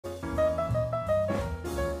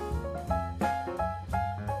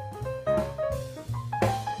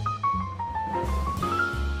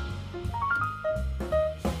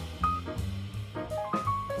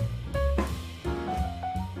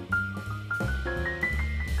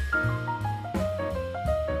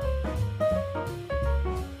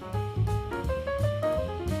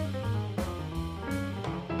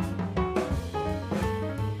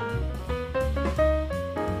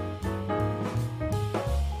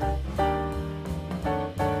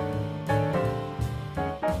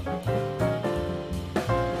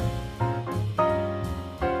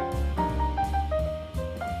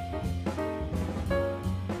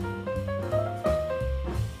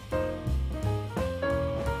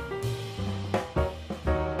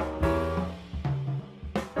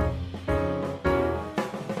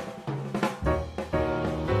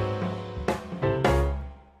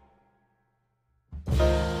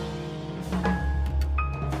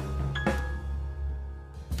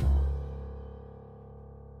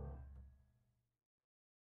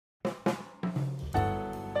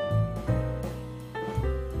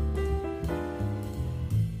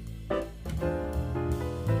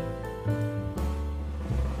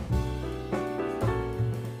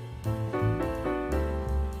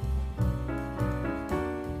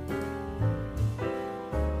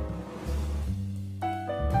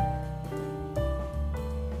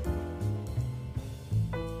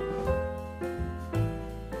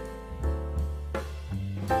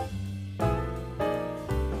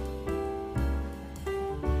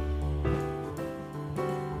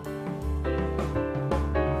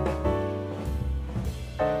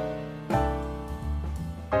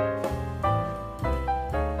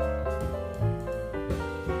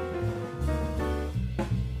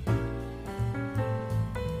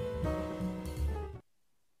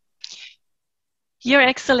Your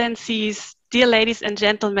Excellencies, dear ladies and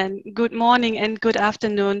gentlemen, good morning and good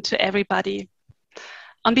afternoon to everybody.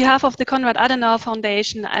 On behalf of the Konrad-Adenauer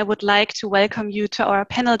Foundation, I would like to welcome you to our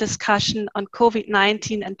panel discussion on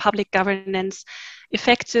COVID-19 and public governance,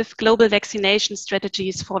 effective global vaccination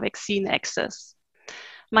strategies for vaccine access.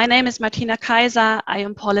 My name is Martina Kaiser. I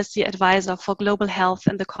am Policy Advisor for Global Health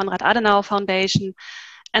in the Konrad-Adenauer Foundation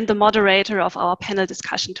and the moderator of our panel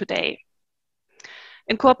discussion today.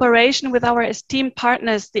 In cooperation with our esteemed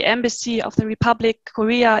partners, the Embassy of the Republic of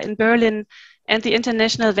Korea in Berlin and the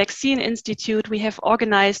International Vaccine Institute, we have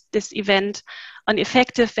organized this event on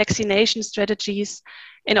effective vaccination strategies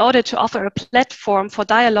in order to offer a platform for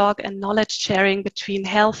dialogue and knowledge sharing between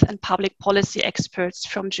health and public policy experts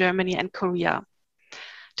from Germany and Korea.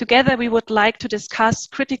 Together, we would like to discuss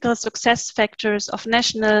critical success factors of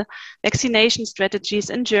national vaccination strategies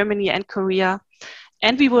in Germany and Korea,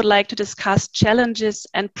 and we would like to discuss challenges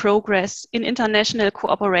and progress in international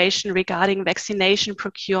cooperation regarding vaccination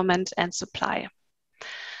procurement and supply.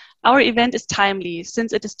 Our event is timely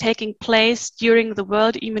since it is taking place during the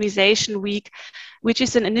World Immunization Week, which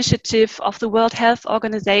is an initiative of the World Health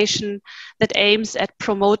Organization that aims at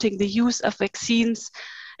promoting the use of vaccines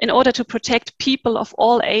in order to protect people of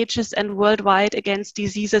all ages and worldwide against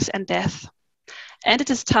diseases and death. And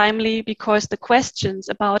it is timely because the questions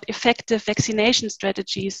about effective vaccination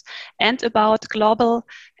strategies and about global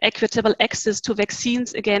equitable access to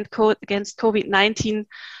vaccines against COVID-19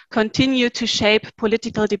 continue to shape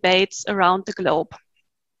political debates around the globe.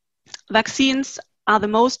 Vaccines are the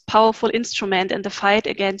most powerful instrument in the fight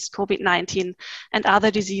against COVID-19 and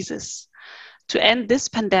other diseases. To end this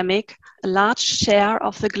pandemic, a large share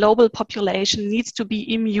of the global population needs to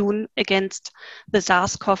be immune against the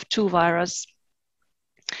SARS-CoV-2 virus.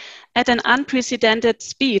 At an unprecedented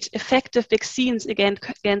speed, effective vaccines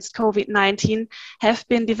against COVID-19 have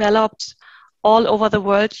been developed all over the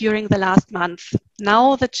world during the last month.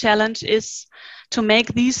 Now the challenge is to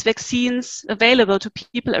make these vaccines available to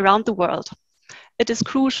people around the world. It is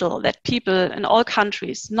crucial that people in all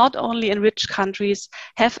countries, not only in rich countries,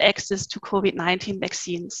 have access to COVID-19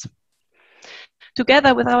 vaccines.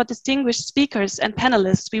 Together with our distinguished speakers and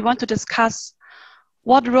panelists, we want to discuss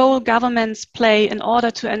what role governments play in order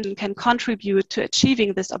to and can contribute to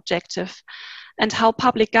achieving this objective, and how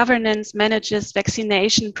public governance manages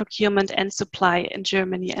vaccination procurement and supply in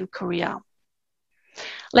Germany and Korea.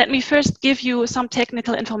 Let me first give you some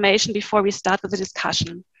technical information before we start with the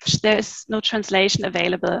discussion. There is no translation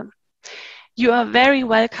available. You are very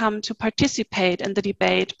welcome to participate in the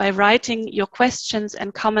debate by writing your questions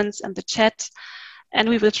and comments in the chat, and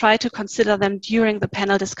we will try to consider them during the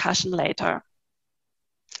panel discussion later.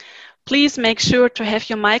 Please make sure to have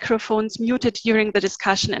your microphones muted during the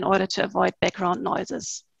discussion in order to avoid background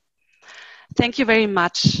noises. Thank you very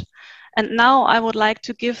much. And now I would like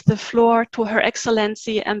to give the floor to Her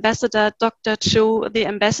Excellency Ambassador Dr. Cho, the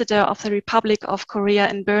Ambassador of the Republic of Korea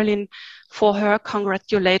in Berlin, for her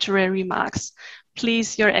congratulatory remarks.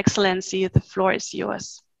 Please, Your Excellency, the floor is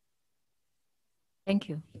yours. Thank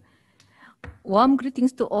you. Warm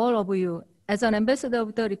greetings to all of you. As an Ambassador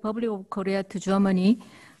of the Republic of Korea to Germany,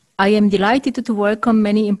 I am delighted to welcome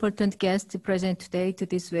many important guests present today to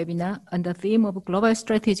this webinar on the theme of global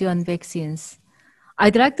strategy on vaccines.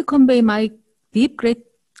 I'd like to convey my deep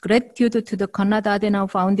gratitude to the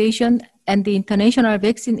Konrad-Adenauer Foundation and the International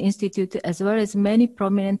Vaccine Institute, as well as many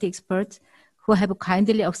prominent experts who have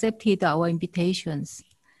kindly accepted our invitations.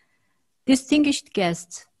 Distinguished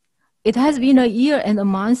guests, it has been a year and a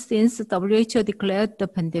month since WHO declared the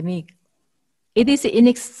pandemic. It is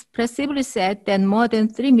inexpressibly sad that more than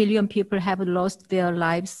 3 million people have lost their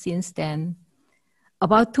lives since then.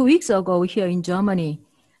 About 2 weeks ago here in Germany,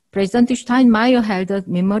 President Steinmeier held a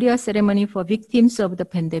memorial ceremony for victims of the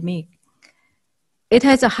pandemic. It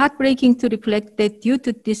has heartbreaking to reflect that due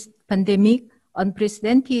to this pandemic,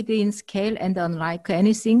 unprecedented in scale and unlike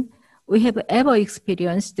anything we have ever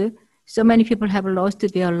experienced, so many people have lost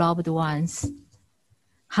their loved ones.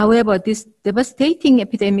 However, this devastating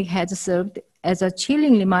epidemic has served as a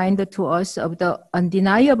chilling reminder to us of the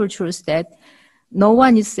undeniable truth that no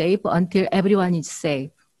one is safe until everyone is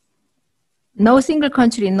safe. No single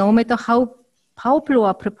country, no matter how powerful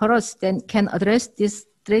or prosperous, can address this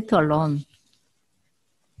threat alone.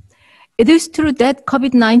 It is true that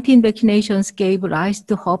COVID-19 vaccinations gave rise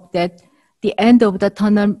to hope that the end of the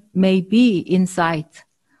tunnel may be in sight.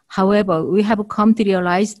 However, we have come to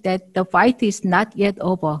realize that the fight is not yet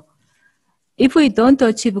over. If we don't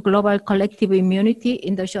achieve global collective immunity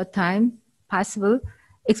in the short time possible,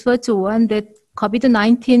 experts warn that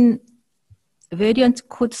COVID-19 variants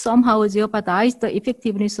could somehow jeopardize the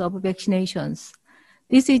effectiveness of vaccinations.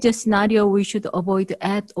 This is a scenario we should avoid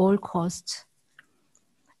at all costs.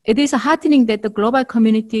 It is heartening that the global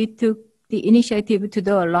community took the initiative to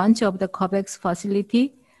the launch of the COVAX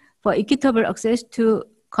facility for equitable access to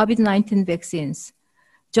COVID-19 vaccines.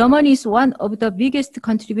 Germany is one of the biggest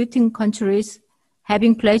contributing countries,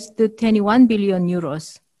 having pledged 21 billion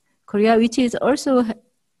euros. Korea, which is also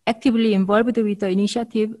actively involved with the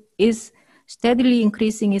initiative, is steadily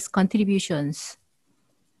increasing its contributions.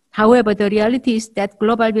 However, the reality is that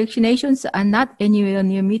global vaccinations are not anywhere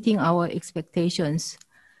near meeting our expectations.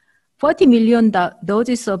 40 million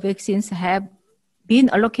doses of vaccines have been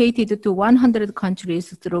allocated to 100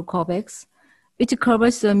 countries through COVAX, which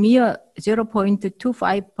covers a mere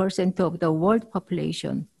 0.25% of the world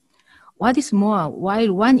population. What is more,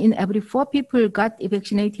 while 1 in every 4 people got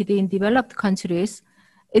vaccinated in developed countries,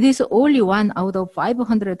 it is only 1 out of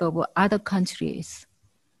 500 of other countries.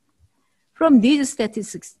 From these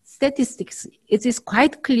statistics, it is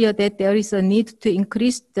quite clear that there is a need to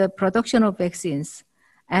increase the production of vaccines,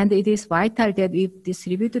 and it is vital that we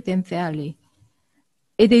distribute them fairly.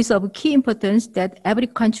 It is of key importance that every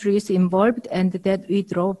country is involved and that we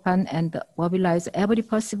draw upon and mobilize every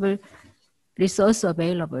possible resource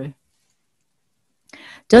available.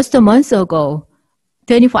 Just a month ago,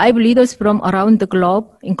 25 leaders from around the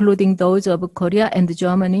globe, including those of Korea and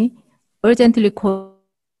Germany, urgently called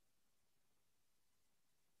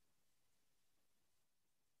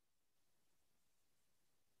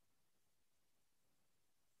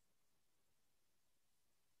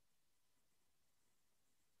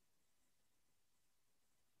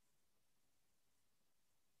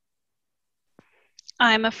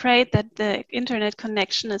I'm afraid that the internet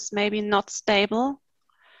connection is maybe not stable.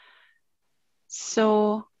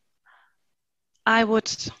 So I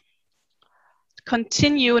would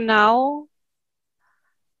continue now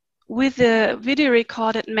with the video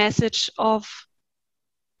recorded message of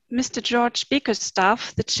Mr. George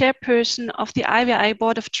Bickerstaff, the chairperson of the IVI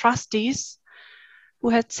Board of Trustees, who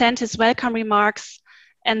had sent his welcome remarks,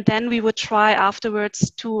 and then we would try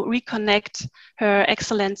afterwards to reconnect Her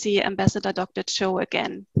Excellency Ambassador Dr. Cho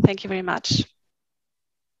again. Thank you very much.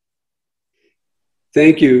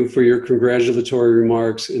 Thank you for your congratulatory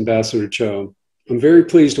remarks, Ambassador Cho. I'm very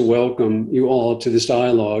pleased to welcome you all to this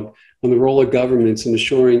dialogue on the role of governments in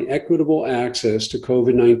assuring equitable access to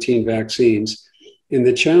COVID-19 vaccines and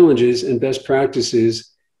the challenges and best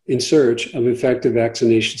practices in search of effective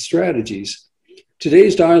vaccination strategies.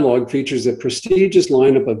 Today's dialogue features a prestigious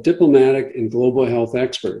lineup of diplomatic and global health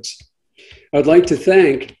experts. I'd like to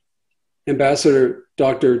thank Ambassador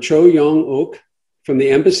Dr. Cho Young-ok from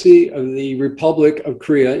the Embassy of the Republic of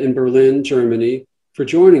Korea in Berlin, Germany, for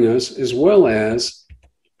joining us, as well as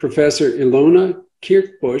Professor Ilona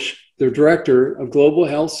Kirkbusch, the Director of Global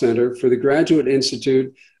Health Center for the Graduate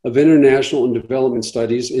Institute of International and Development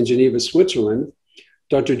Studies in Geneva, Switzerland,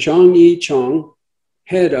 Dr. Jong-yi Chung,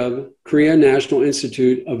 Head of Korea National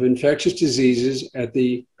Institute of Infectious Diseases at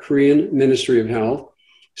the Korean Ministry of Health,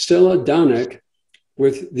 Stella Danek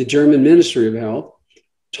with the German Ministry of Health,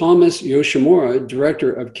 Thomas Yoshimura,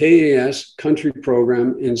 Director of KAS Country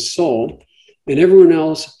Program in Seoul, and everyone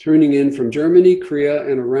else tuning in from Germany, Korea,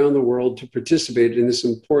 and around the world to participate in this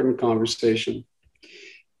important conversation.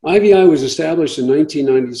 IVI was established in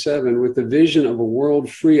 1997 with the vision of a world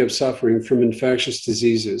free of suffering from infectious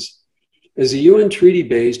diseases. As a UN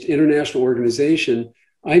treaty-based international organization,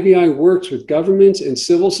 IVI works with governments and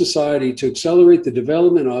civil society to accelerate the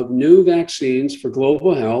development of new vaccines for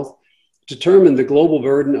global health, determine the global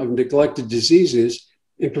burden of neglected diseases,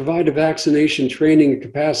 and provide a vaccination training and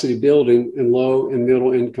capacity building in low and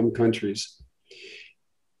middle income countries.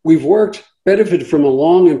 We've benefited from a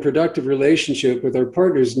long and productive relationship with our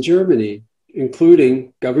partners in Germany,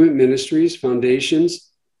 including government ministries,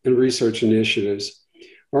 foundations, and research initiatives.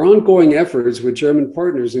 Our ongoing efforts with German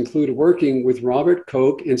partners include working with Robert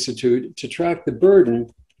Koch Institute to track the burden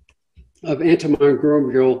of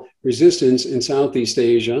antimicrobial resistance in Southeast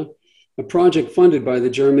Asia, a project funded by the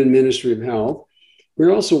German Ministry of Health.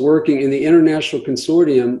 We're also working in the international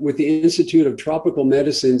consortium with the Institute of Tropical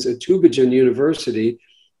Medicines at Tübingen University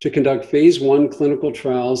to conduct phase 1 clinical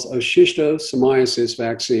trials of schistosomiasis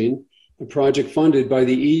vaccine, a project funded by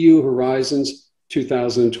the EU Horizons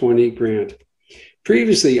 2020 grant.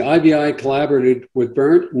 Previously, IVI collaborated with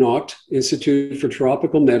Bernd Nocht Institute for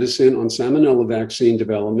Tropical Medicine on salmonella vaccine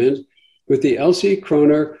development, with the Elsie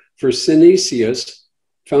Kroner Fresenius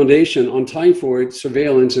Foundation on typhoid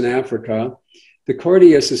surveillance in Africa, the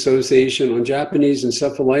Cardias Association on Japanese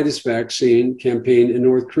encephalitis vaccine campaign in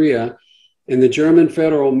North Korea, and the German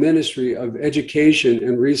Federal Ministry of Education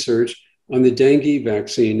and Research on the dengue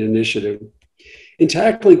vaccine initiative. In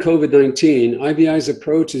tackling COVID-19, IVI's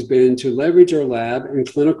approach has been to leverage our lab and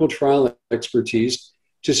clinical trial expertise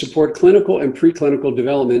to support clinical and preclinical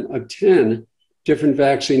development of 10 different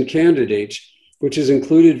vaccine candidates, which has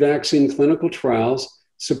included vaccine clinical trials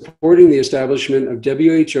supporting the establishment of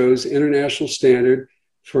WHO's international standard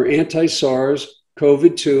for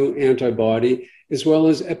anti-SARS-CoV-2 antibody, as well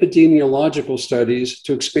as epidemiological studies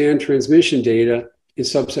to expand transmission data in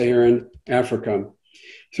sub-Saharan Africa.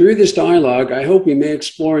 Through this dialogue, I hope we may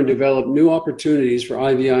explore and develop new opportunities for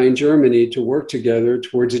IVI in Germany to work together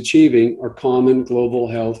towards achieving our common global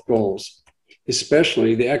health goals,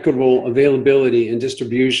 especially the equitable availability and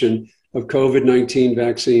distribution of COVID-19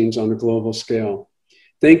 vaccines on a global scale.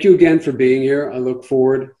 Thank you again for being here. I look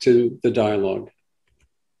forward to the dialogue.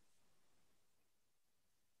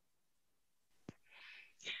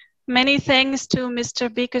 Many thanks to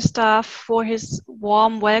Mr. Bickerstaff for his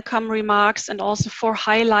warm welcome remarks and also for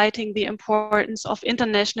highlighting the importance of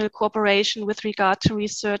international cooperation with regard to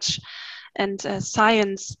research and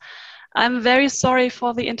science. I'm very sorry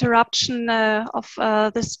for the interruption of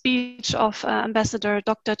the speech of Ambassador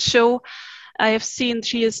Dr. Cho. I have seen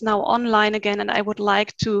she is now online again, and I would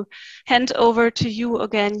like to hand over to you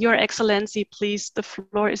again. Your Excellency, please, the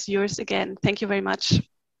floor is yours again. Thank you very much.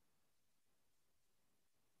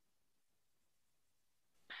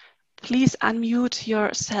 Please unmute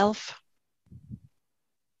yourself.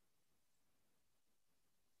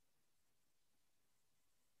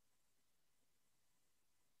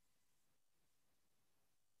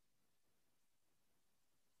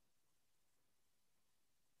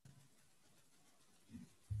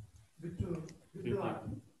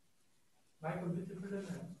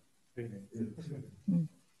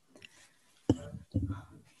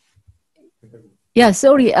 Yeah,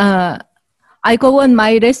 sorry. I go on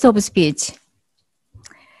my rest of speech.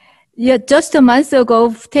 Yeah, just a month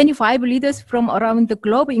ago, 25 leaders from around the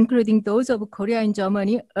globe, including those of Korea and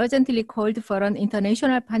Germany, urgently called for an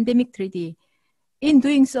international pandemic treaty. In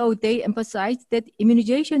doing so, they emphasized that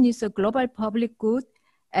immunization is a global public good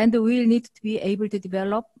and we will need to be able to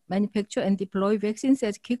develop, manufacture, and deploy vaccines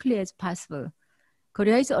as quickly as possible.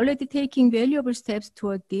 Korea is already taking valuable steps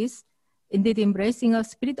toward this. Indeed, embracing a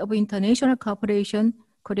spirit of international cooperation,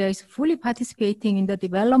 Korea is fully participating in the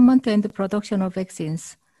development and the production of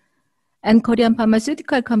vaccines. And Korean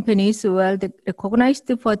pharmaceutical companies, well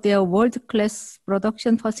recognized for their world-class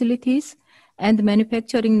production facilities and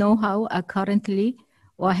manufacturing know-how, are currently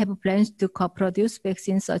or have plans to co-produce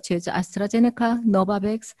vaccines such as AstraZeneca,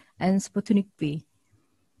 Novavax, and Sputnik V.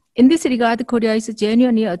 In this regard, Korea is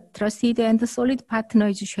genuinely a trusted and solid partner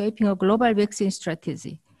in shaping a global vaccine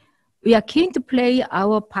strategy. We are keen to play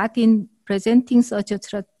our part in presenting such a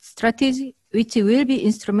strategy, which will be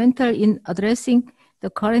instrumental in addressing the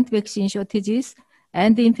current vaccine shortages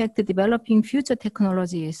and, in fact, developing future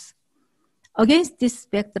technologies. Against this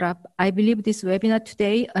backdrop, I believe this webinar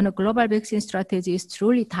today on a global vaccine strategy is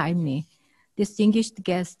truly timely. Distinguished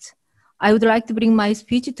guests, I would like to bring my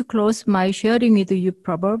speech to close by sharing with you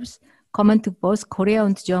proverbs common to both Korea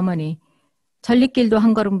and Germany. 천리길도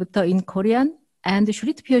한 걸음부터 in Korean and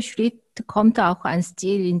Schritt für Schritt kommt auch ans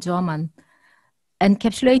Ziel in German,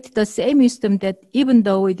 encapsulate the same wisdom that even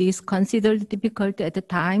though it is considered difficult at the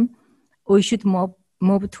time, we should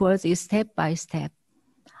move towards it step by step.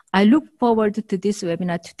 I look forward to this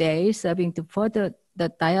webinar today, serving to further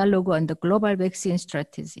the dialogue on the global vaccine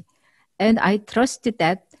strategy. And I trust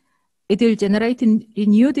that it will generate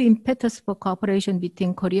renewed impetus for cooperation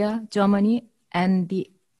between Korea, Germany, and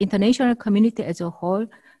the international community as a whole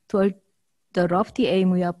toward the lofty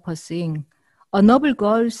aim we are pursuing, a noble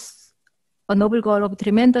goal of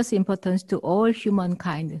tremendous importance to all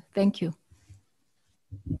humankind. Thank you.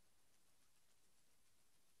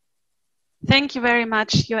 Thank you very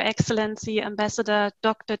much, Your Excellency, Ambassador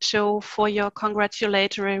Dr. Cho, for your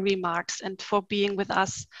congratulatory remarks and for being with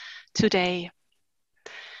us today.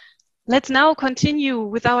 Let's now continue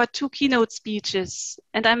with our two keynote speeches,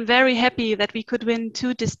 and I'm very happy that we could win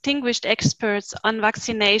two distinguished experts on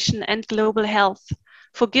vaccination and global health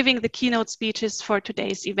for giving the keynote speeches for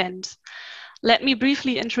today's event. Let me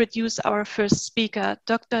briefly introduce our first speaker,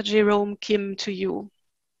 Dr. Jerome Kim, to you.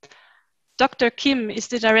 Dr. Kim is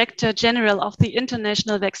the Director General of the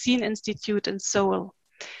International Vaccine Institute in Seoul.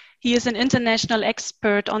 He is an international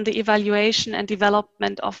expert on the evaluation and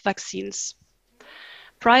development of vaccines.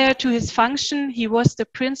 Prior to his function, he was the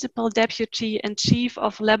Principal Deputy and Chief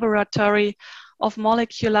of Laboratory of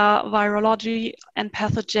Molecular Virology and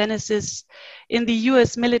Pathogenesis in the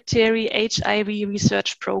US military HIV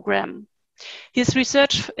research program. His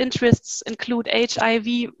research interests include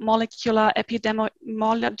HIV, molecular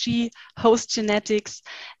epidemiology, host genetics,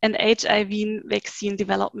 and HIV vaccine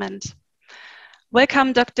development.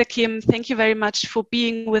 Welcome, Dr. Kim. Thank you very much for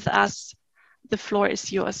being with us. The floor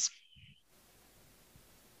is yours.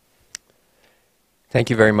 Thank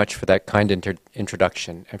you very much for that kind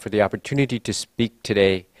introduction and for the opportunity to speak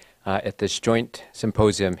today at this joint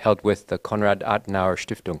symposium held with the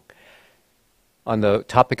Konrad-Adenauer-Stiftung on the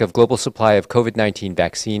topic of global supply of COVID-19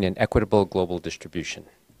 vaccine and equitable global distribution.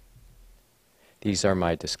 These are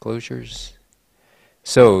my disclosures.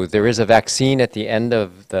 So there is a vaccine at the end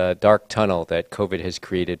of the dark tunnel that COVID has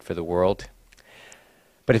created for the world.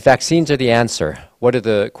 But if vaccines are the answer, what are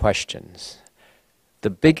the questions? The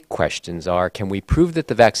big questions are, can we prove that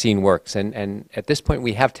the vaccine works? And at this point,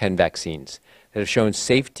 we have 10 vaccines that have shown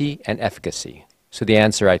safety and efficacy. So the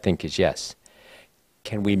answer, I think, is yes.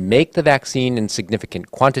 Can we make the vaccine in significant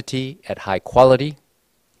quantity at high quality?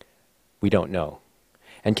 We don't know.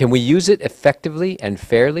 And can we use it effectively and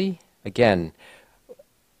fairly? Again,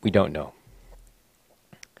 we don't know.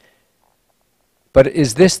 But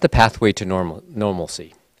is this the pathway to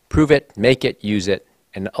normalcy? Prove it, make it, use it,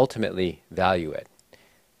 and ultimately value it.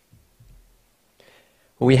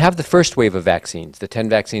 Well, we have the first wave of vaccines, the 10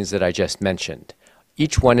 vaccines that I just mentioned.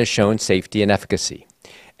 Each one has shown safety and efficacy,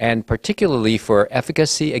 and particularly for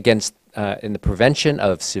efficacy against in the prevention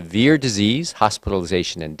of severe disease,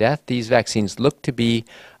 hospitalization, and death, these vaccines look to be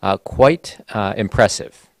quite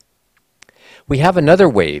impressive. We have another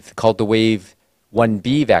wave called the Wave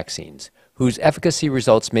 1B vaccines, whose efficacy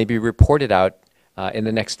results may be reported out in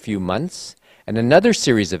the next few months, and another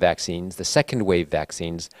series of vaccines, the second wave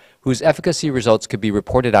vaccines, whose efficacy results could be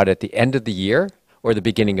reported out at the end of the year or the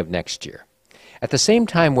beginning of next year. At the same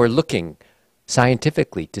time, we're looking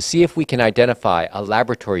scientifically to see if we can identify a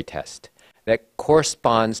laboratory test that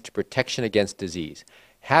corresponds to protection against disease.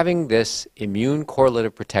 Having this immune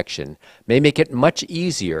correlative protection may make it much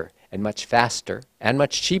easier and much faster and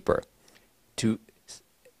much cheaper to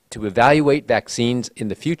evaluate vaccines in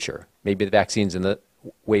the future, maybe the vaccines in the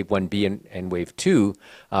Wave 1B and Wave 2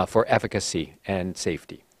 for efficacy and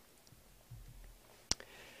safety.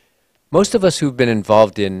 Most of us who've been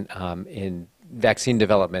involved in vaccine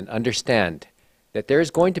development understand that there is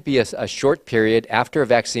going to be a short period after a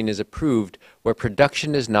vaccine is approved where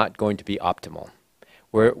production is not going to be optimal,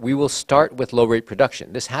 where we will start with low-rate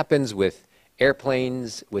production. This happens with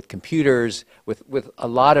airplanes, with computers, with a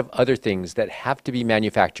lot of other things that have to be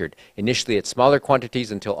manufactured, initially at smaller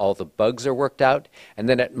quantities until all the bugs are worked out, and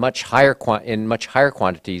then at much higher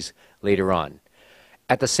quantities later on.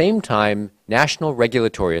 At the same time, national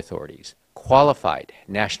regulatory authorities, qualified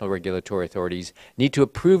national regulatory authorities, need to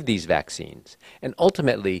approve these vaccines. And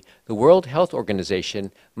ultimately, the World Health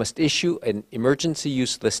Organization must issue an emergency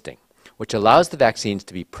use listing, which allows the vaccines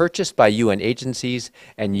to be purchased by UN agencies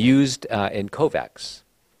and used in COVAX.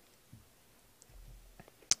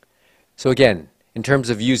 So again, in terms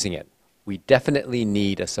of using it, we definitely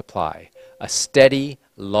need a supply, a steady,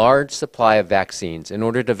 large supply of vaccines in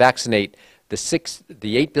order to vaccinate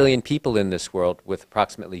the 8 billion people in this world with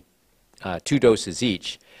approximately 2 doses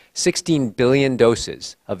each. 16 billion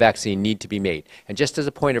doses of vaccine need to be made. And just as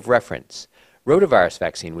a point of reference, rotavirus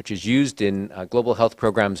vaccine, which is used in global health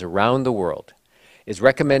programs around the world, is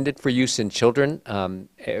recommended for use in children,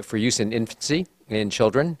 for use in infancy in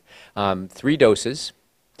children, 3 doses.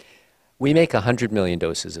 We make 100 million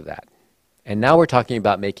doses of that. And now we're talking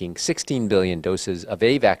about making 16 billion doses of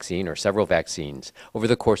a vaccine or several vaccines over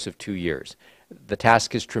the course of 2 years. The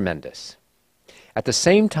task is tremendous. At the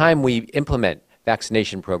same time we implement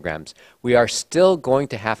vaccination programs, we are still going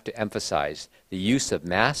to have to emphasize the use of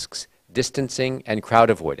masks, distancing, and crowd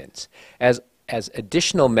avoidance as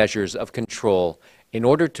additional measures of control in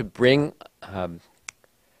order to bring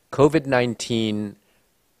COVID-19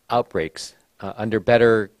 outbreaks under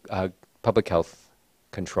better public health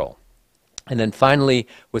control. And then finally,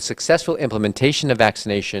 with successful implementation of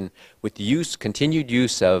vaccination, with continued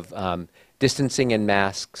use of distancing and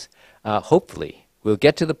masks, hopefully we'll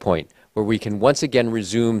get to the point where we can once again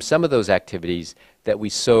resume some of those activities that we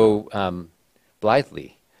so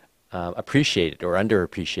blithely appreciated or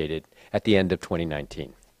underappreciated at the end of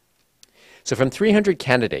 2019. So from 300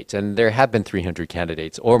 candidates, and there have been 300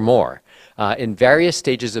 candidates or more, in various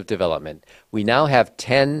stages of development, we now have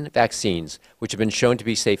 10 vaccines which have been shown to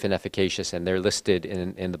be safe and efficacious, and they're listed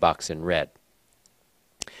in the box in red.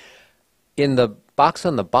 In the box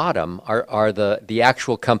on the bottom are the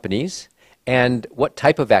actual companies and what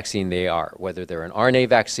type of vaccine they are, whether they're an RNA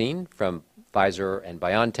vaccine from Pfizer and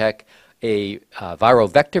BioNTech, a viral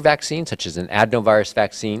vector vaccine, such as an adenovirus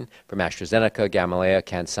vaccine from AstraZeneca, Gamaleya,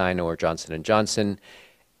 CanSino, or Johnson & Johnson,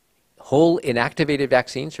 whole inactivated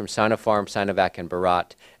vaccines from Sinopharm, Sinovac, and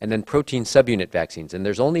Bharat, and then protein subunit vaccines. And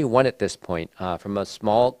there's only one at this point from a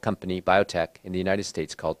small company, biotech, in the United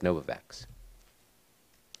States called Novavax.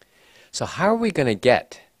 So how are we going to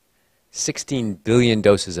get 16 billion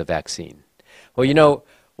doses of vaccine? Well, you know,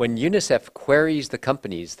 when UNICEF queries the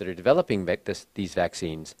companies that are developing these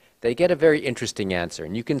vaccines, they get a very interesting answer.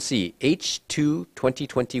 And you can see H2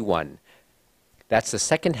 2021, that's the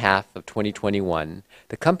second half of 2021,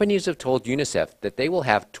 the companies have told UNICEF that they will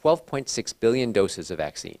have 12.6 billion doses of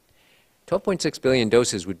vaccine. 12.6 billion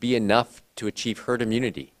doses would be enough to achieve herd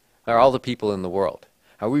immunity for all the people in the world.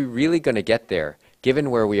 Are we really going to get there,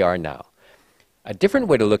 given where we are now? A different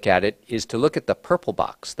way to look at it is to look at the purple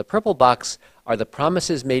box. The purple box are the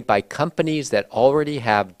promises made by companies that already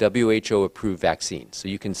have WHO-approved vaccines. So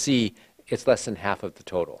you can see it's less than half of the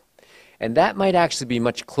total. And that might actually be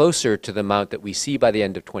much closer to the amount that we see by the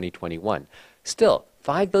end of 2021. Still,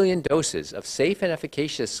 5 billion doses of safe and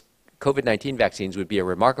efficacious COVID-19 vaccines would be a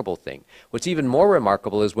remarkable thing. What's even more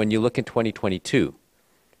remarkable is when you look in 2022,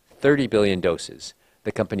 30 billion doses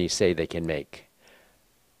the companies say they can make.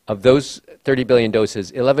 Of those 30 billion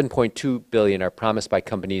doses, 11.2 billion are promised by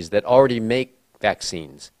companies that already make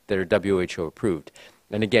vaccines that are WHO approved.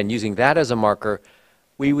 And again, using that as a marker,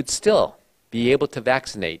 we would still be able to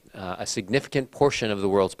vaccinate a significant portion of the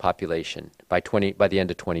world's population by the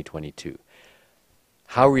end of 2022.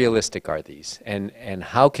 How realistic are these? And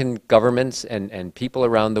how can governments and people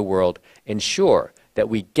around the world ensure that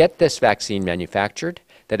we get this vaccine manufactured,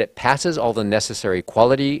 that it passes all the necessary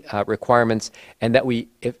quality requirements, and that we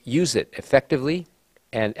use it effectively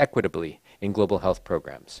and equitably in global health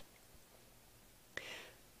programs?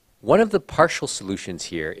 One of the partial solutions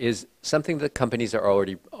here is something that companies are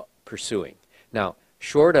already pursuing. Now,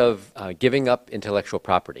 short of giving up intellectual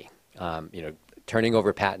property, turning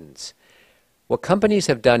over patents, what companies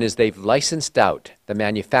have done is they've licensed out the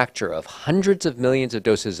manufacture of hundreds of millions of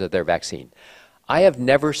doses of their vaccine. I have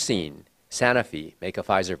never seen Sanofi make a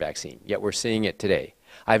Pfizer vaccine, yet we're seeing it today.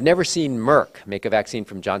 I've never seen Merck make a vaccine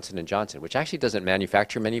from Johnson & Johnson, which actually doesn't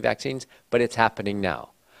manufacture many vaccines, but it's happening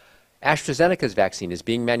now. AstraZeneca's vaccine is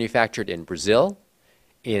being manufactured in Brazil,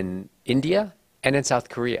 in India, and in South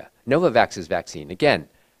Korea. Novavax's vaccine, again,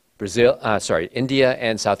 India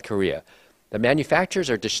and South Korea. The manufacturers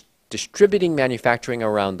are distributing manufacturing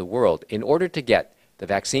around the world in order to get the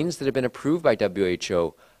vaccines that have been approved by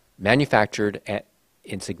WHO manufactured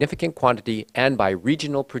in significant quantity and by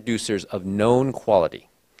regional producers of known quality,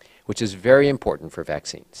 which is very important for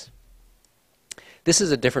vaccines. This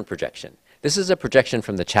is a different projection. This is a projection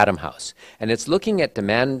from the Chatham House, and it's looking at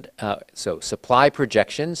demand, supply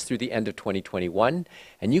projections through the end of 2021,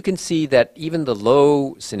 and you can see that even the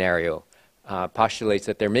low scenario postulates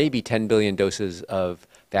that there may be 10 billion doses of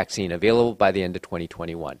vaccine available by the end of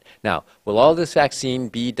 2021. Now, will all this vaccine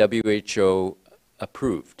be WHO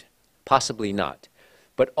approved? Possibly not.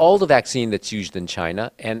 But all the vaccine that's used in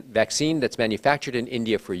China and vaccine that's manufactured in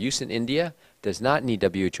India for use in India does not need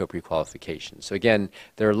WHO pre-qualification. So again,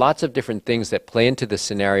 there are lots of different things that play into this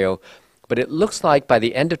scenario, but it looks like by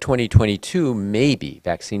the end of 2022, maybe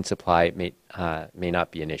vaccine supply may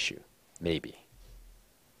not be an issue. Maybe.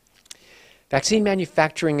 Vaccine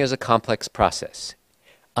manufacturing is a complex process.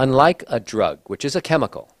 Unlike a drug, which is a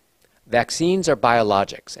chemical, vaccines are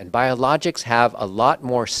biologics, and biologics have a lot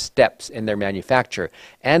more steps in their manufacture,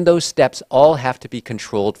 and those steps all have to be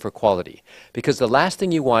controlled for quality. Because the last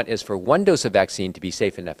thing you want is for one dose of vaccine to be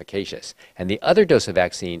safe and efficacious, and the other dose of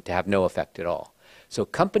vaccine to have no effect at all. So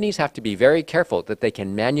companies have to be very careful that they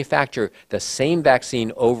can manufacture the same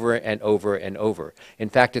vaccine over and over and over. In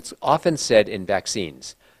fact, it's often said in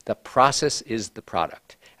vaccines, the process is the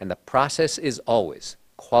product, and the process is always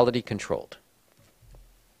quality controlled.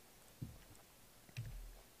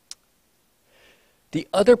 The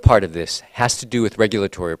other part of this has to do with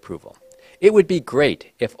regulatory approval. It would be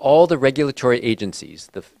great if all the regulatory agencies,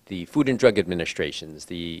 the Food and Drug Administrations,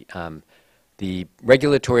 the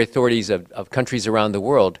regulatory authorities of countries around the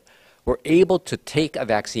world were able to take a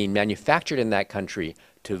vaccine manufactured in that country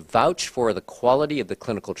to vouch for the quality of the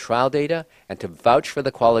clinical trial data and to vouch for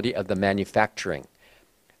the quality of the manufacturing.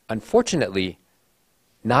 Unfortunately,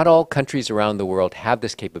 not all countries around the world have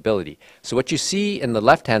this capability. So what you see in the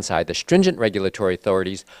left-hand side, the stringent regulatory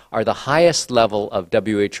authorities, are the highest level of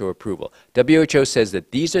WHO approval. WHO says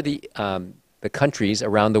that these are the countries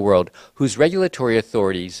around the world whose regulatory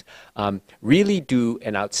authorities really do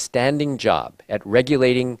an outstanding job at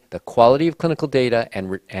regulating the quality of clinical data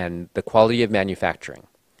and the quality of manufacturing.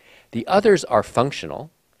 The others are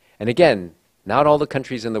functional, And again, not all the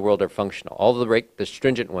countries in the world are functional. All the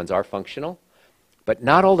stringent ones are functional, but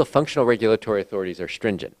not all the functional regulatory authorities are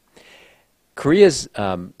stringent. Korea's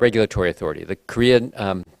regulatory authority, the Korean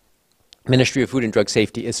Ministry of Food and Drug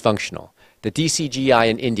Safety, is functional. The DCGI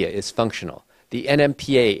in India is functional. The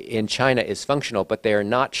NMPA in China is functional, but they are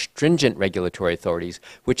not stringent regulatory authorities,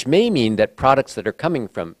 which may mean that products that are coming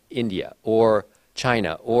from India or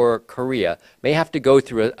China or Korea may have to go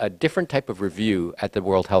through a different type of review at the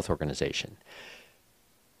World Health Organization.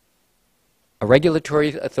 A regulatory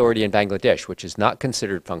authority in Bangladesh, which is not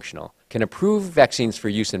considered functional, can approve vaccines for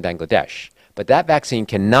use in Bangladesh, but that vaccine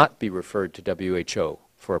cannot be referred to WHO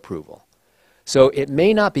for approval. So it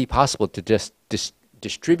may not be possible to just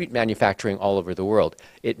distribute manufacturing all over the world.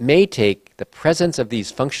 It may take the presence of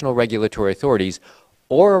these functional regulatory authorities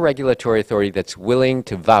or a regulatory authority that's willing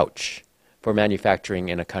to vouch for manufacturing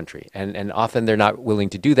in a country. And often they're not willing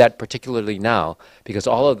to do that, particularly now, because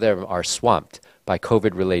all of them are swamped by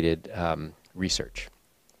COVID-related research.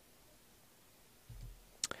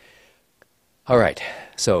 All right,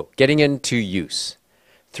 so getting into use.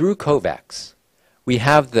 Through COVAX, we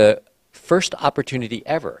have the first opportunity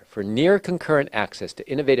ever for near concurrent access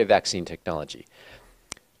to innovative vaccine technology.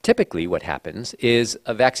 Typically what happens is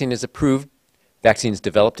a vaccine is approved, vaccines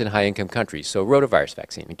developed in high-income countries, so rotavirus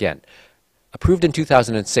vaccine, again, approved in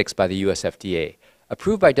 2006 by the US FDA,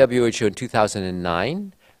 approved by WHO in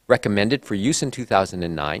 2009, recommended for use in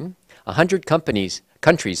 2009. 100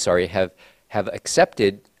 countries have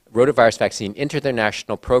accepted rotavirus vaccine into their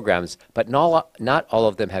national programs, but not all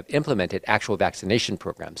of them have implemented actual vaccination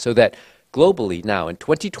programs. So that globally now in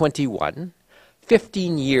 2021,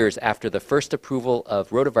 15 years after the first approval of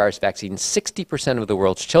rotavirus vaccine, 60% of the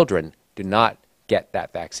world's children do not get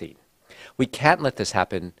that vaccine. We can't let this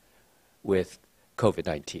happen with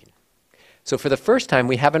COVID-19. So for the first time,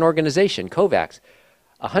 we have an organization, COVAX,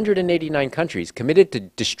 189 countries committed to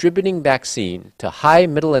distributing vaccine to high,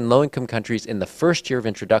 middle, and low-income countries in the first year of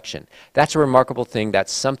introduction. That's a remarkable thing.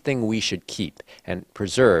 That's something we should keep and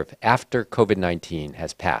preserve after COVID-19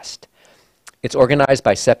 has passed. It's organized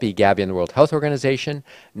by CEPI, Gavi, and the World Health Organization.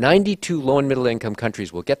 92 low and middle-income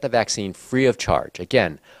countries will get the vaccine free of charge.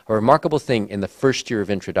 Again, a remarkable thing in the first year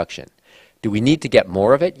of introduction. Do we need to get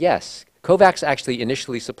more of it? Yes. COVAX actually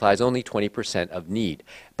initially supplies only 20% of need,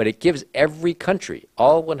 but it gives every country,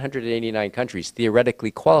 all 189 countries,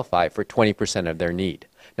 theoretically qualify for 20% of their need.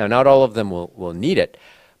 Now, not all of them will need it,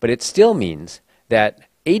 but it still means that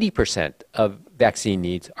 80% of vaccine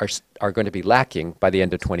needs are going to be lacking by the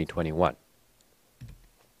end of 2021.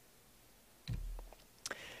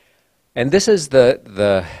 And this is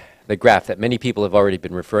the graph that many people have already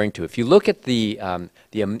been referring to. If you look at the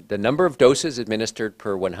number of doses administered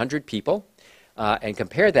per 100 people and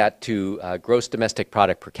compare that to gross domestic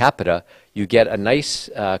product per capita, you get a nice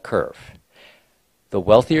curve. The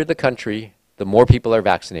wealthier the country, the more people are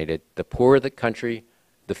vaccinated. The poorer the country,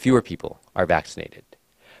 the fewer people are vaccinated.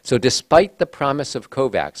 So despite the promise of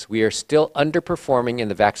COVAX, we are still underperforming in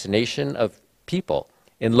the vaccination of people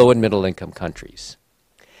in low and middle income countries.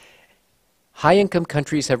 High-income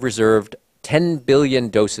countries have reserved 10 billion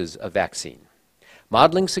doses of vaccine.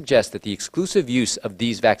 Modeling suggests that the exclusive use of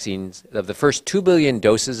these vaccines, of the first 2 billion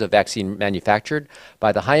doses of vaccine manufactured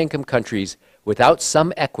by the high-income countries without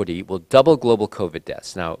some equity, will double global COVID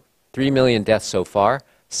deaths. Now, 3 million deaths so far,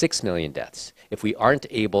 6 million deaths, if we aren't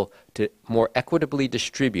able to more equitably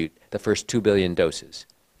distribute the first 2 billion doses.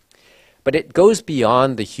 But it goes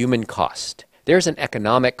beyond the human cost. There's an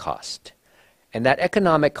economic cost. And that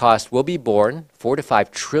economic cost will be borne, $4 to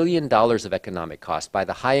 $5 trillion of economic cost, by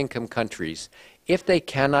the high-income countries if they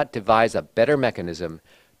cannot devise a better mechanism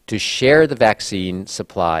to share the vaccine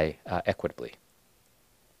supply equitably.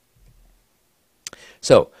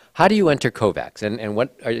 So, how do you enter COVAX? And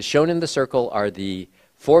what is shown in the circle are the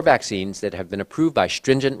 4 vaccines that have been approved by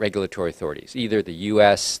stringent regulatory authorities, either the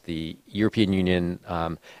US, the European Union,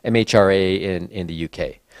 MHRA in the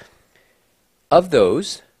UK. Of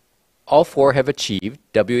those, all 4 have achieved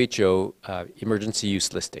WHO emergency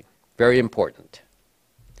use listing. Very important.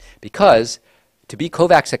 Because to be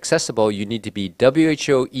COVAX accessible, you need to be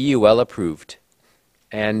WHO EUL approved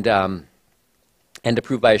and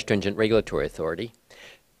approved by a stringent regulatory authority,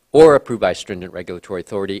 or approved by a stringent regulatory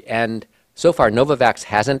authority. And so far, Novavax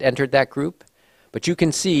hasn't entered that group. But you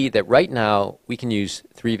can see that right now, we can use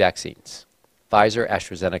 3 vaccines: Pfizer,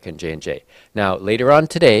 AstraZeneca, and J&J. Now, later on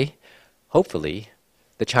today, hopefully,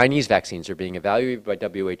 the Chinese vaccines are being evaluated by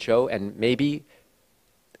WHO, and maybe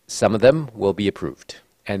some of them will be approved.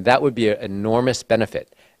 And that would be an enormous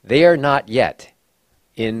benefit. They are not yet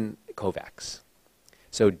in COVAX.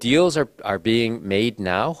 So deals are being made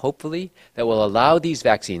now, hopefully, that will allow these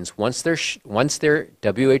vaccines, once they're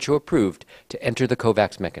WHO approved, to enter the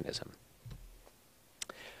COVAX mechanism.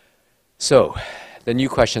 So, the new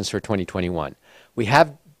questions for 2021. We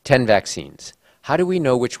have 10 vaccines. How do we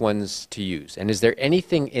know which ones to use? And is there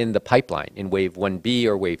anything in the pipeline, in wave 1B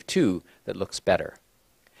or wave 2, that looks better?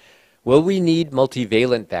 Will we need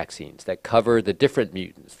multivalent vaccines that cover the different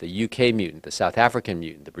mutants, the UK mutant, the South African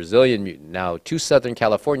mutant, the Brazilian mutant, now 2 Southern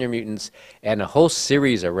California mutants, and a whole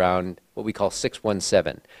series around what we call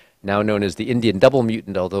 617, now known as the Indian double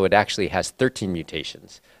mutant, although it actually has 13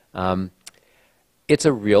 mutations? It's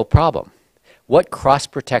a real problem. What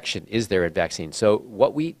cross-protection is there in vaccines? So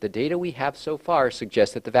the data we have so far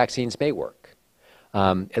suggests that the vaccines may work,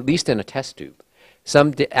 at least in a test tube.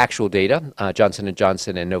 Some actual data, Johnson &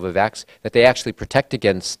 Johnson and Novavax, that they actually protect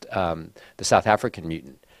against the South African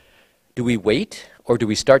mutant. Do we wait, or do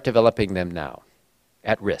we start developing them now,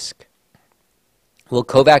 at risk? Will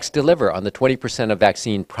COVAX deliver on the 20% of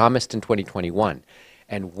vaccine promised in 2021?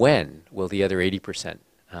 And when will the other 80%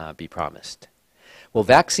 be promised? Will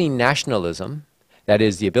vaccine nationalism, that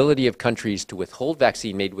is, the ability of countries to withhold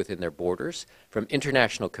vaccine made within their borders from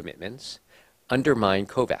international commitments, undermine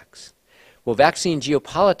COVAX? Will vaccine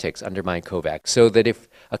geopolitics undermine COVAX, so that if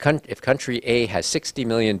country A has 60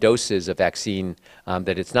 million doses of vaccine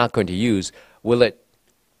that it's not going to use, will it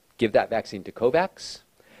give that vaccine to COVAX,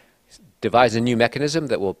 devise a new mechanism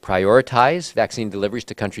that will prioritize vaccine deliveries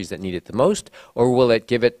to countries that need it the most, or will it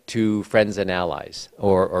give it to friends and allies,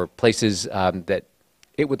 or places that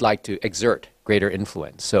it would like to exert greater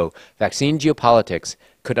influence? So vaccine geopolitics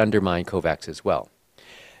could undermine COVAX as well.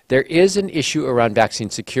 There is an issue around vaccine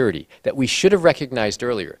security that we should have recognized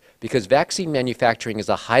earlier, because vaccine manufacturing is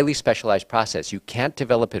a highly specialized process. You can't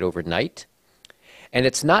develop it overnight, and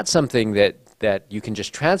it's not something that you can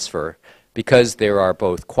just transfer, because there are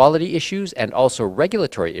both quality issues and also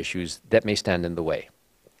regulatory issues that may stand in the way.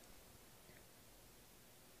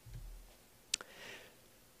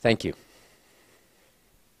 Thank you.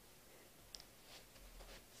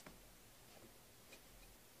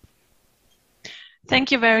 Thank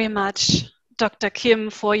you very much, Dr. Kim,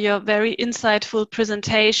 for your very insightful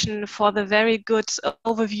presentation, for the very good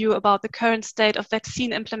overview about the current state of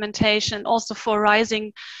vaccine implementation, also for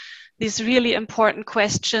raising these really important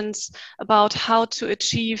questions about how to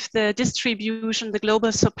achieve the distribution, the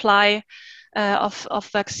global supply of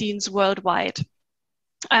vaccines worldwide.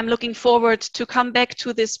 I'm looking forward to come back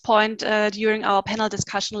to this point during our panel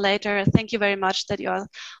discussion later. Thank you very much that you are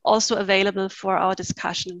also available for our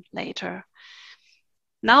discussion later.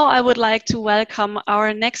 Now I would like to welcome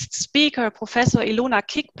our next speaker, Professor Ilona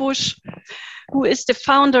Kickbusch, who is the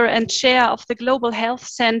founder and chair of the Global Health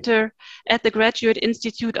Center at the Graduate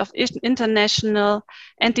Institute of International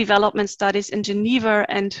and Development Studies in Geneva,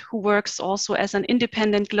 and who works also as an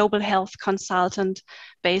independent global health consultant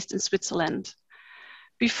based in Switzerland.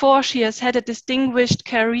 Before, she has had a distinguished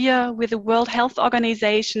career with the World Health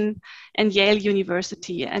Organization and Yale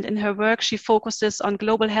University, and in her work she focuses on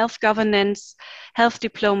global health governance, health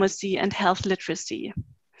diplomacy, and health literacy.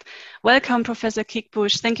 Welcome, Professor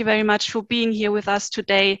Kickbusch. Thank you very much for being here with us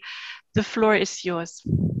today. The floor is yours.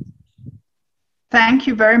 Thank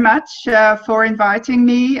you very much for inviting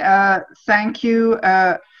me. Thank you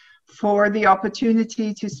for the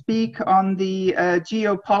opportunity to speak on the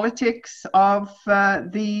geopolitics of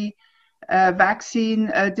the vaccine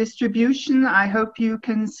distribution. I hope you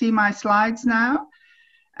can see my slides now.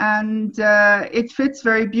 And it fits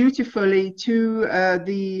very beautifully to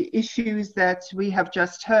the issues that we have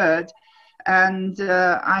just heard. And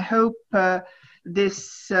I hope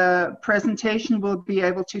this presentation will be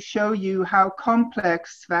able to show you how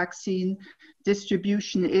complex vaccine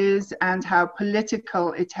distribution is and how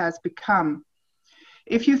political it has become.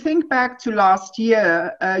 If you think back to last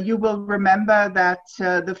year, you will remember that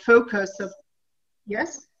the focus of,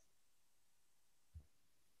 yes?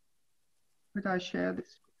 Could I share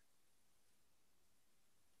this?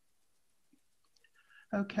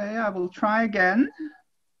 Okay, I will try again.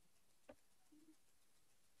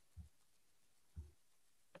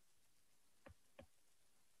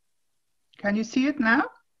 Can you see it now?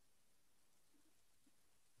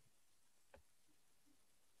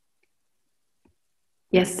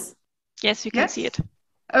 Yes. Yes, you can see it.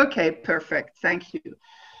 Okay, perfect. Thank you.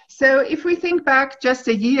 So if we think back just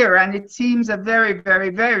a year, and it seems a very, very,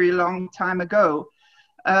 very long time ago,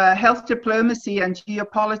 health diplomacy and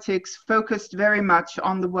geopolitics focused very much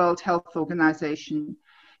on the World Health Organization.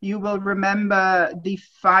 You will remember the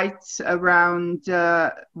fights around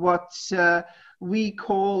what we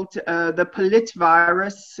called the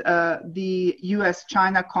politvirus, the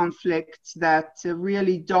US-China conflict that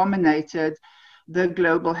really dominated the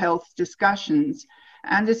global health discussions.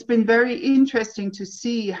 And it's been very interesting to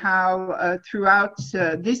see how throughout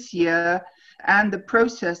this year and the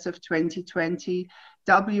process of 2020,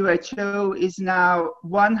 WHO is now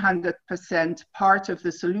 100% part of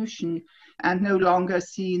the solution and no longer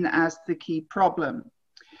seen as the key problem.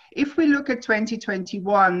 If we look at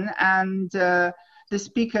 2021, and the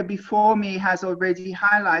speaker before me has already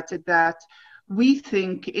highlighted that, we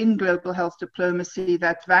think in global health diplomacy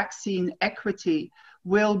that vaccine equity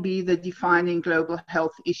will be the defining global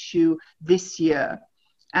health issue this year.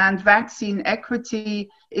 And vaccine equity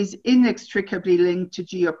is inextricably linked to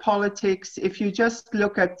geopolitics. If you just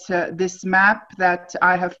look at this map that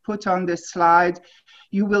I have put on this slide,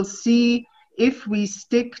 you will see if we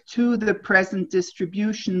stick to the present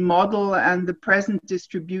distribution model and the present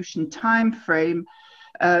distribution time frame,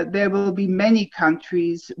 there will be many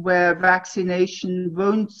countries where vaccination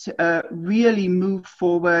won't really move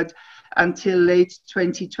forward until late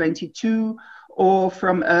 2022 or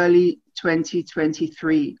from early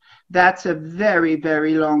 2023. That's a very,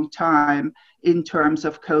 very long time in terms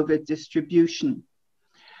of COVID distribution.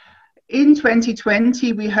 In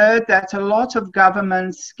 2020, we heard that a lot of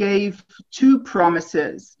governments gave two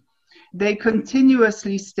promises. They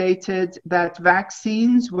continuously stated that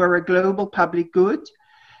vaccines were a global public good,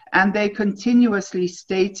 and they continuously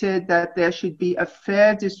stated that there should be a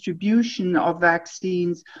fair distribution of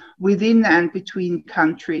vaccines within and between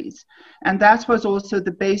countries. And that was also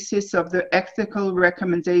the basis of the ethical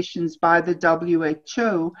recommendations by the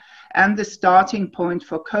WHO and the starting point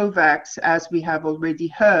for COVAX, as we have already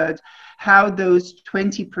heard, how those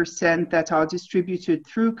 20% that are distributed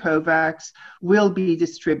through COVAX will be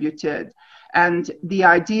distributed. And the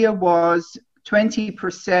idea was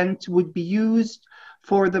 20% would be used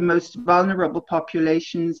for the most vulnerable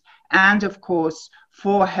populations and, of course,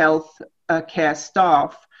 for health care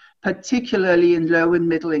staff, particularly in low and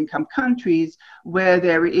middle income countries where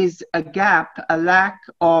there is a gap, a lack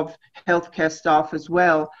of healthcare staff as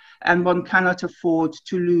well, and one cannot afford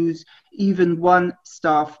to lose even one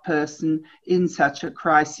staff person in such a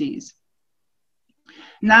crisis.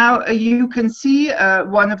 Now, you can see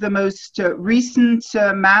one of the most recent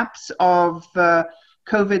maps of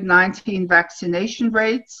COVID-19 vaccination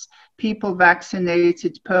rates, people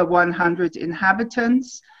vaccinated per 100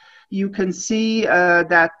 inhabitants. You can see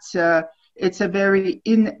that it's a very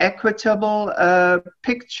inequitable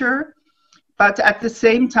picture, but at the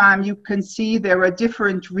same time, you can see there are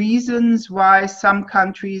different reasons why some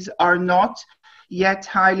countries are not yet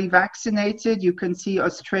highly vaccinated. You can see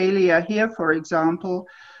Australia here, for example.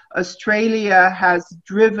 Australia has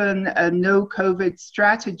driven a no COVID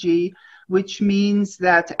strategy, which means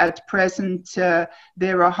that at present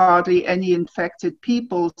there are hardly any infected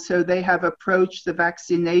people. So they have approached the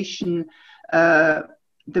vaccination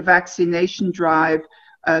drive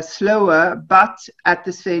slower, but at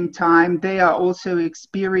the same time, they are also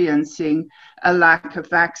experiencing a lack of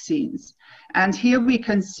vaccines. And here we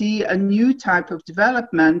can see a new type of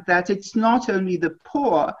development, that it's not only the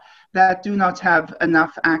poor that do not have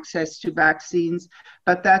enough access to vaccines,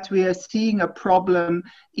 but that we are seeing a problem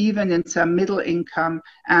even in some middle income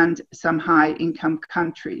and some high income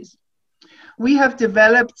countries. We have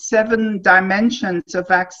developed 7 dimensions of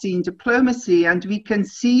vaccine diplomacy, and we can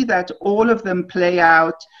see that all of them play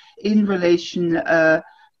out in relation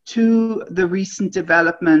to the recent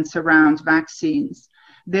developments around vaccines.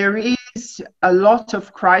 There is a lot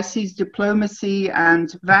of crisis diplomacy,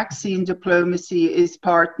 and vaccine diplomacy is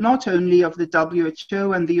part not only of the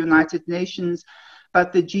WHO and the United Nations,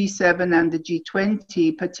 but the G7 and the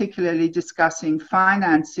G20, particularly discussing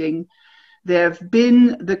financing. There have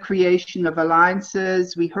been the creation of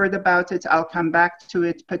alliances. We heard about it. I'll come back to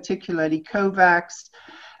it, particularly COVAX.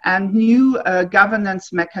 And new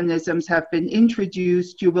governance mechanisms have been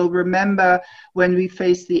introduced. You will remember when we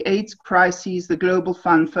faced the AIDS crises, the Global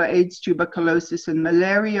Fund for AIDS, Tuberculosis, and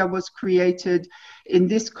Malaria was created. In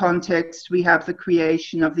this context, we have the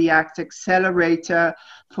creation of the ACT Accelerator,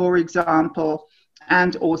 for example,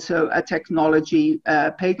 and also a technology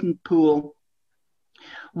patent pool.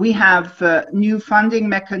 We have new funding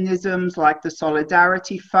mechanisms like the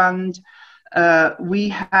Solidarity Fund. We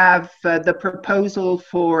have the proposal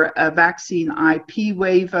for a vaccine IP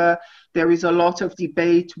waiver. There is a lot of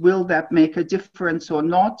debate. Will that make a difference or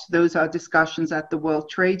not? Those are discussions at the World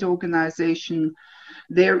Trade Organization.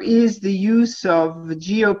 There is the use of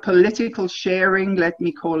geopolitical sharing, let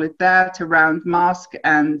me call it that, around mask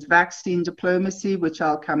and vaccine diplomacy, which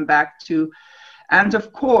I'll come back to. And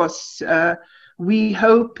of course, We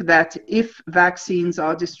hope that if vaccines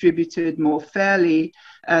are distributed more fairly,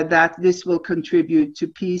 that this will contribute to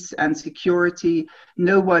peace and security.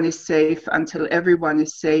 No one is safe until everyone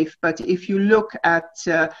is safe. But if you look at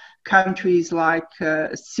countries like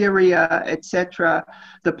Syria, etc.,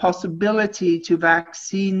 the possibility to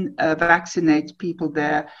vaccinate people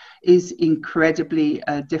there is incredibly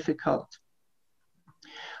difficult.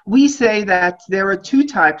 We say that there are two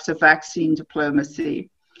types of vaccine diplomacy.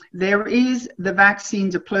 There is the vaccine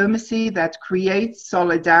diplomacy that creates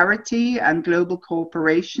solidarity and global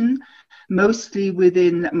cooperation, mostly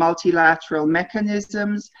within multilateral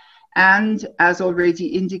mechanisms. And as already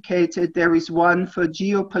indicated, there is one for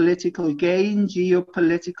geopolitical gain,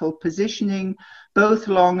 geopolitical positioning, both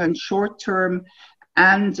long and short term,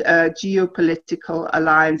 and geopolitical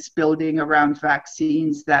alliance building around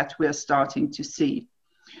vaccines that we're starting to see.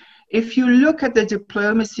 If you look at the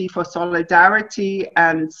diplomacy for solidarity,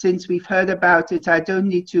 and since we've heard about it, I don't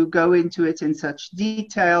need to go into it in such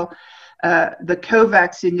detail. The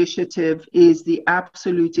COVAX initiative is the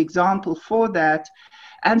absolute example for that.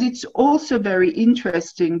 And it's also very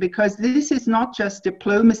interesting because this is not just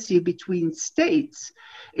diplomacy between states,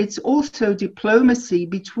 it's also diplomacy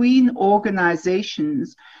between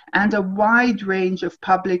organizations and a wide range of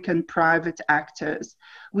public and private actors.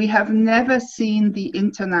 We have never seen the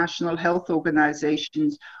international health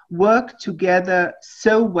organizations work together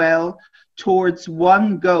so well towards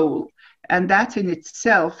one goal. And that in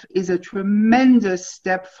itself is a tremendous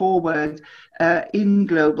step forward in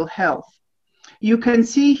global health. You can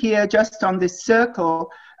see here just on this circle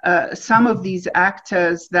some of these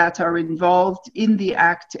actors that are involved in the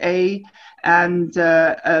Act A and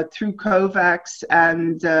through COVAX,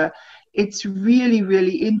 and it's really,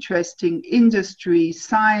 really interesting. Industry,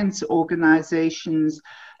 science organizations,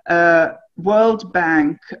 World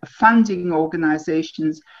Bank, funding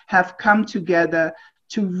organizations have come together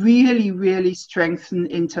to really, really strengthen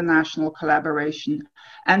international collaboration.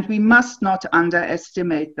 And we must not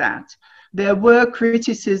underestimate that. There were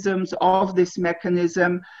criticisms of this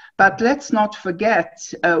mechanism, but let's not forget,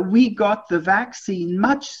 we got the vaccine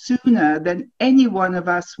much sooner than any one of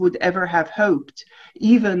us would ever have hoped,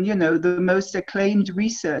 even, the most acclaimed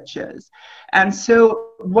researchers. And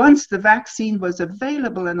so once the vaccine was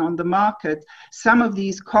available and on the market, some of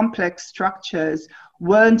these complex structures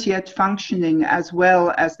weren't yet functioning as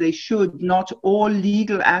well as they should. Not all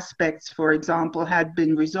legal aspects, for example, had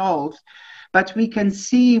been resolved. But we can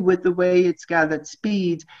see with the way it's gathered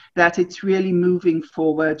speed that it's really moving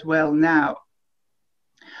forward well now.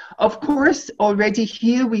 Of course, already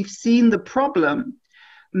here we've seen the problem.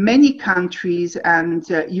 Many countries, and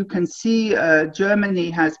you can see Germany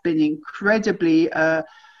has been incredibly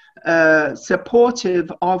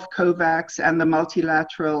supportive of COVAX and the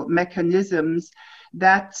multilateral mechanisms,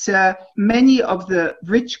 that many of the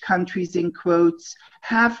rich countries, in quotes,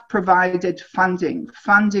 have provided funding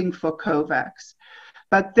for COVAX.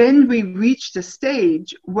 But then we reached a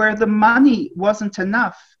stage where the money wasn't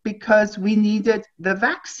enough because we needed the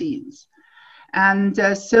vaccines.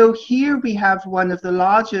 And so here we have one of the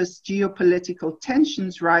largest geopolitical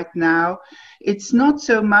tensions right now. It's not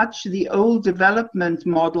so much the old development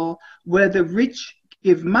model where the rich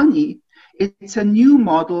give money. It's a new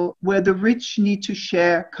model where the rich need to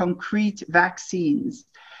share concrete vaccines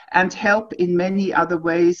and help in many other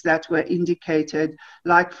ways that were indicated,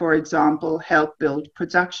 like, for example, help build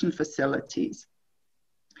production facilities.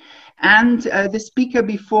 And the speaker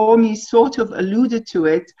before me sort of alluded to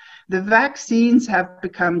it. The vaccines have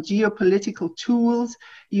become geopolitical tools.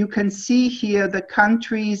 You can see here the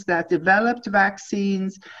countries that developed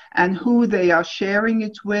vaccines and who they are sharing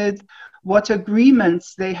it with, what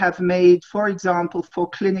agreements they have made, for example, for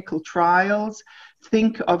clinical trials.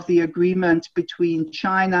 Think of the agreement between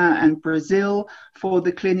China and Brazil for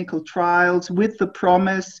the clinical trials, with the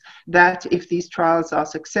promise that if these trials are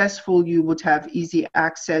successful, you would have easy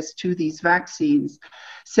access to these vaccines.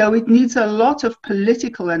 So it needs a lot of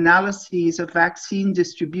political analyses of vaccine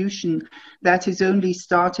distribution that is only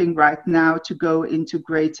starting right now to go into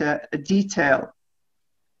greater detail.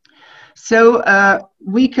 So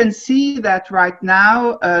we can see that right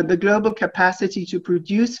now the global capacity to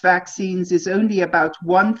produce vaccines is only about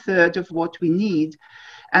 1/3 of what we need.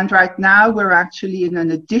 And right now we're actually in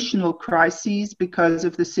an additional crisis because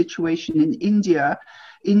of the situation in India.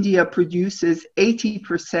 India produces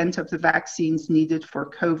 80% of the vaccines needed for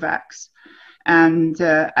COVAX. And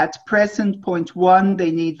at present, point one,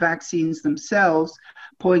 they need vaccines themselves.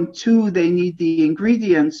 Point two, they need the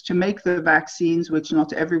ingredients to make the vaccines, which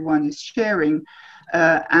not everyone is sharing.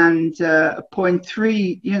 point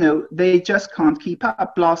three, they just can't keep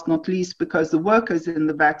up, last not least because the workers in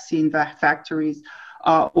the vaccine factories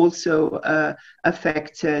are also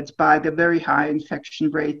affected by the very high infection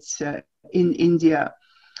rates in India.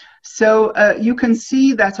 So you can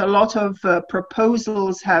see that a lot of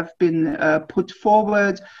proposals have been put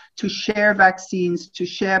forward to share vaccines, to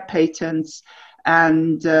share patents,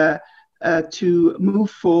 and to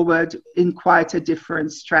move forward in quite a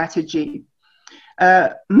different strategy.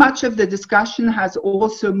 Much of the discussion has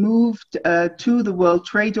also moved to the World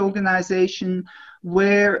Trade Organization,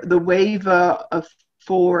 where the waiver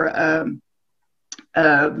for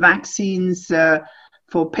vaccines,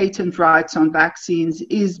 for patent rights on vaccines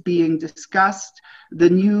is being discussed. The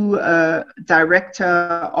new director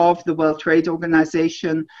of the World Trade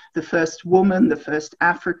Organization, the first woman, the first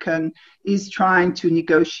African, is trying to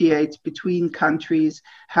negotiate between countries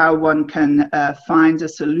how one can find a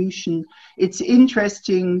solution. It's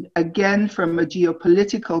interesting, again, from a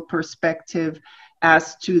geopolitical perspective,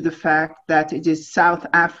 as to the fact that it is South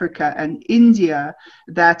Africa and India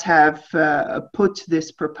that have put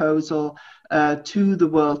this proposal to the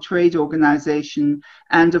World Trade Organization.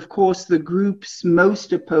 And of course, the groups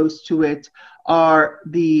most opposed to it are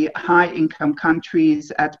the high-income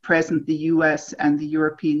countries, at present the US and the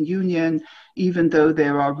European Union, even though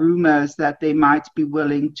there are rumors that they might be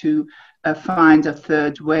willing to find a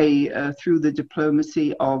third way through the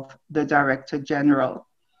diplomacy of the Director General.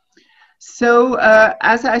 So,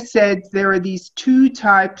 as I said, there are these two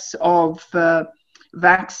types of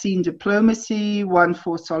vaccine diplomacy, one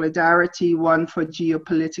for solidarity, one for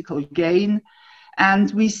geopolitical gain.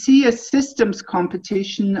 And we see a systems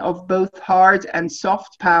competition of both hard and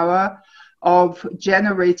soft power, of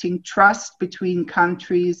generating trust between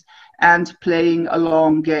countries and playing a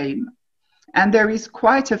long game. And there is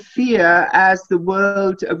quite a fear, as the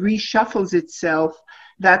world reshuffles itself,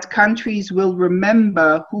 that countries will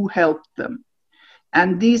remember who helped them.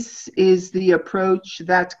 And this is the approach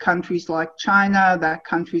that countries like China, that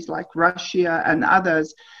countries like Russia and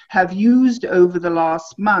others have used over the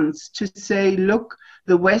last months to say, look,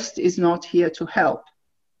 the West is not here to help.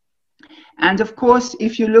 And of course,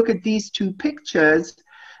 if you look at these two pictures,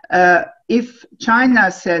 if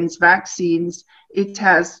China sends vaccines, it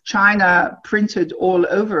has China printed all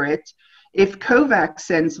over it. If COVAX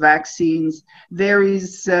sends vaccines, there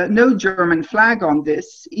is no German flag on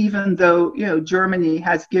this, even though Germany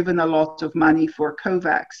has given a lot of money for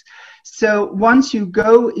COVAX. So once you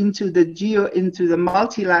go into the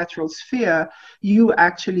multilateral sphere, you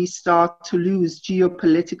actually start to lose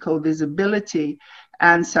geopolitical visibility,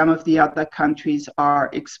 and some of the other countries are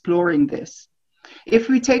exploring this. If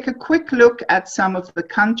we take a quick look at some of the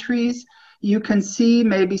countries, you can see,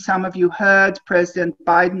 maybe some of you heard President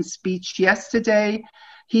Biden's speech yesterday.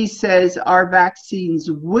 He says our vaccines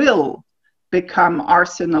will become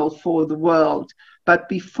arsenal for the world. But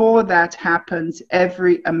before that happens,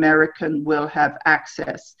 every American will have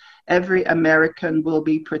access. Every American will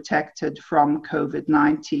be protected from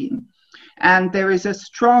COVID-19. And there is a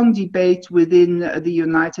strong debate within the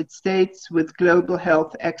United States, with global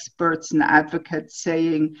health experts and advocates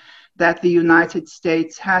saying that the United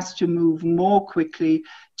States has to move more quickly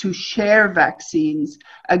to share vaccines.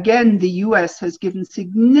 Again, the US has given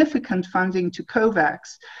significant funding to COVAX.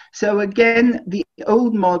 So again, the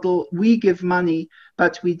old model, we give money,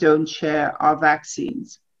 but we don't share our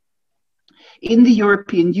vaccines. In the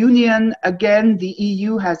European Union, again, the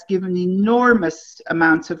EU has given enormous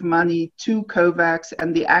amounts of money to COVAX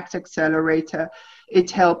and the ACT Accelerator. It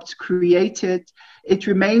helped create it. It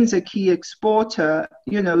remains a key exporter.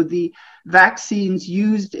 The vaccines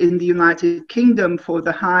used in the United Kingdom for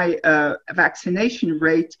the high vaccination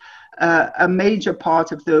rate, a major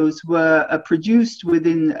part of those were produced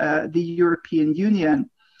within the European Union.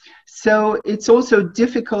 So it's also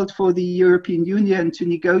difficult for the European Union to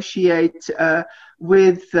negotiate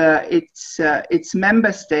with its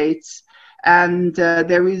member states. And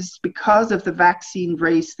there is, because of the vaccine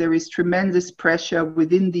race, there is tremendous pressure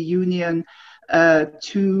within the Union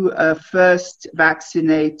to first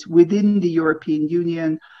vaccinate within the European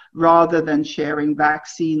Union rather than sharing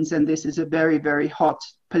vaccines. And this is a very, very hot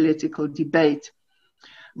political debate.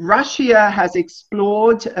 Russia has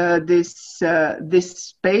explored this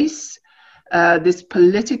space, this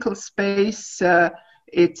political space.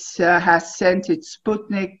 It has sent its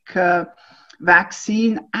Sputnik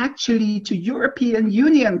vaccine actually to European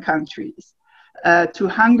Union countries, to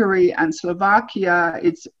Hungary and Slovakia.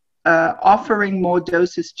 It's offering more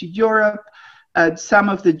doses to Europe. Some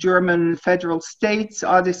of the German federal states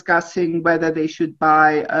are discussing whether they should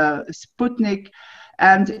buy Sputnik.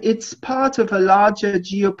 And it's part of a larger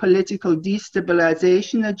geopolitical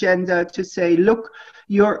destabilization agenda to say, look,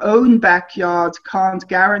 your own backyard can't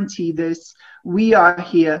guarantee this. We are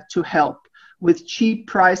here to help with cheap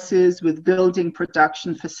prices, with building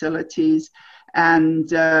production facilities,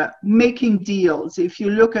 and making deals. If you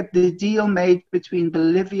look at the deal made between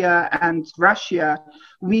Bolivia and Russia,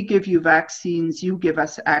 we give you vaccines, you give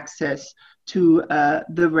us access to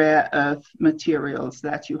the rare earth materials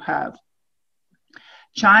that you have.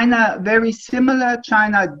 China, very similar.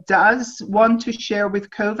 China does want to share with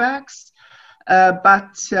COVAX,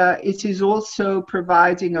 but it is also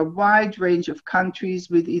providing a wide range of countries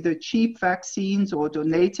with either cheap vaccines or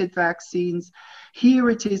donated vaccines. Here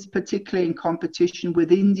it is particularly in competition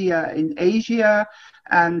with India in Asia,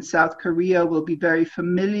 and South Korea will be very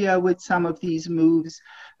familiar with some of these moves.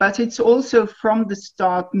 But it's also from the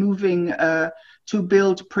start moving to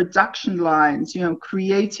build production lines,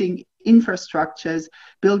 creating infrastructures,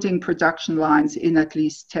 building production lines in at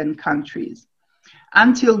least 10 countries.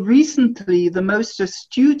 Until recently, the most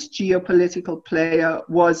astute geopolitical player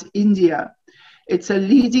was India. It's a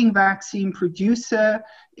leading vaccine producer.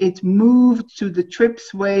 It moved to the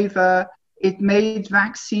TRIPS waiver. It made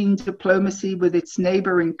vaccine diplomacy with its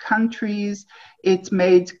neighboring countries. It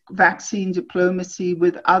made vaccine diplomacy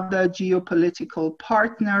with other geopolitical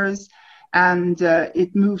partners. And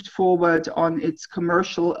it moved forward on its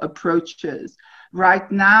commercial approaches. Right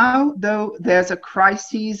now, though, there's a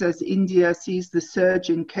crisis as India sees the surge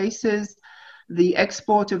in cases. The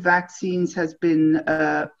export of vaccines has been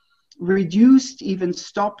reduced, even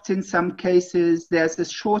stopped in some cases. There's a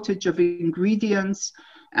shortage of ingredients.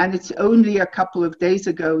 And it's only a couple of days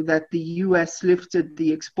ago that the US lifted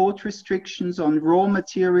the export restrictions on raw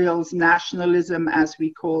materials, nationalism, as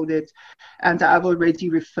we called it. And I've already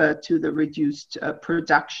referred to the reduced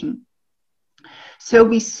production. So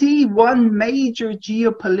we see one major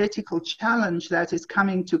geopolitical challenge that is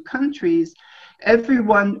coming to countries.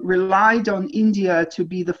 Everyone relied on India to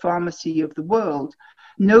be the pharmacy of the world.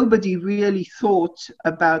 Nobody really thought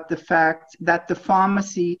about the fact that the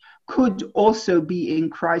pharmacy could also be in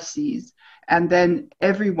crises, and then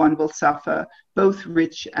everyone will suffer, both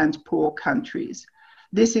rich and poor countries.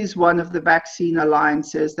 This is one of the vaccine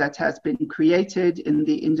alliances that has been created in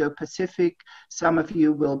the Indo-Pacific. Some of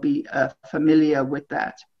you will be familiar with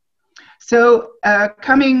that. So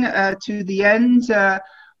coming to the end,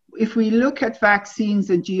 if we look at vaccines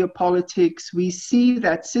and geopolitics, we see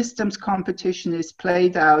that systems competition is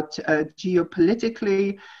played out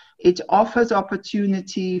geopolitically. It offers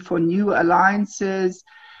opportunity for new alliances.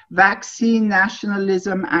 Vaccine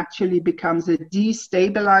nationalism actually becomes a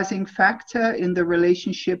destabilizing factor in the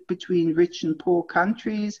relationship between rich and poor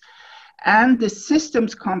countries. And the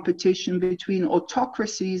systems competition between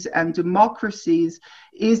autocracies and democracies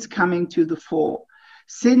is coming to the fore.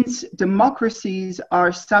 Since democracies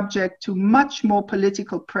are subject to much more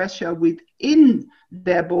political pressure within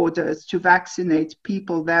their borders to vaccinate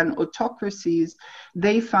people than autocracies,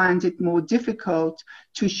 they find it more difficult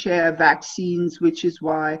to share vaccines, which is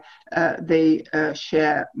why they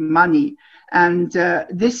share money. And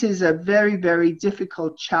this is a very, very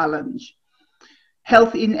difficult challenge.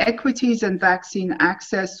 Health inequities and vaccine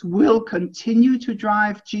access will continue to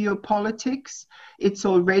drive geopolitics. It's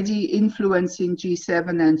already influencing G7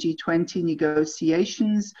 and G20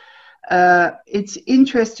 negotiations. It's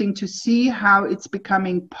interesting to see how it's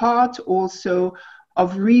becoming part also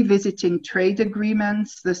of revisiting trade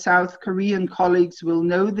agreements. The South Korean colleagues will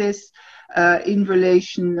know this in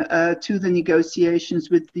relation to the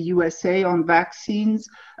negotiations with the USA on vaccines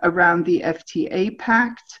around the FTA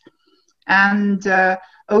Pact. And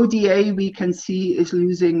ODA, we can see, is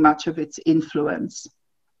losing much of its influence.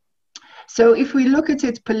 So if we look at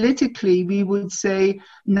it politically, we would say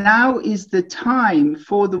now is the time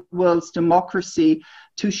for the world's democracy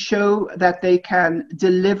to show that they can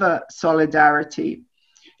deliver solidarity.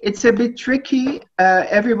 It's a bit tricky.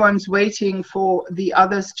 Everyone's waiting for the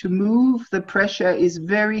others to move. The pressure is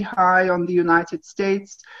very high on the United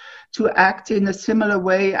States to act in a similar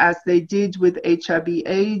way as they did with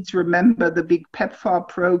HIV/AIDS. Remember the big PEPFAR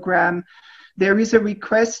program. There is a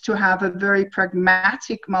request to have a very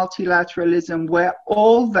pragmatic multilateralism where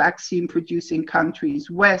all vaccine-producing countries,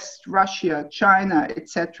 West, Russia, China,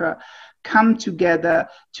 etc., come together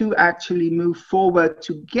to actually move forward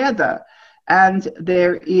together. And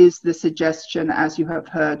there is the suggestion, as you have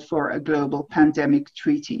heard, for a global pandemic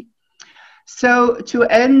treaty. So to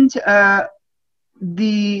end,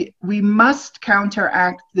 we must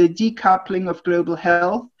counteract the decoupling of global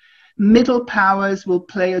health. Middle powers will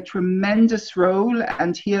play a tremendous role,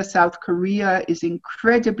 and here South Korea is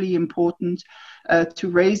incredibly important to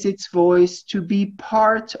raise its voice, to be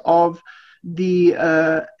part of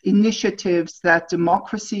the initiatives that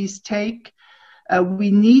democracies take.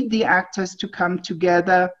 We need the actors to come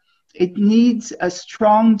together. It needs a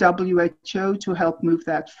strong WHO to help move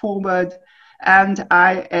that forward. And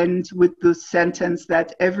I end with the sentence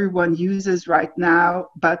that everyone uses right now,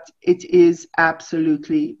 but it is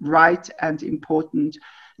absolutely right and important.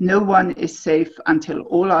 No one is safe until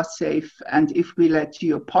all are safe. And if we let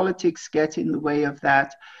geopolitics get in the way of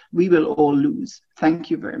that, we will all lose.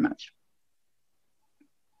 Thank you very much.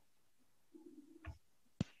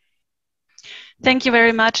 Thank you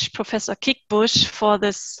very much, Professor Kickbusch, for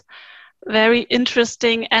this very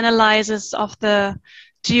interesting analysis of the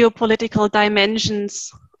geopolitical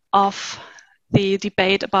dimensions of the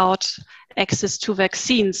debate about access to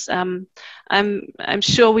vaccines. I'm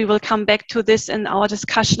sure we will come back to this in our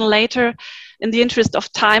discussion later. In the interest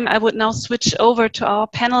of time, I would now switch over to our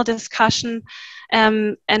panel discussion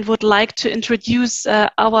and would like to introduce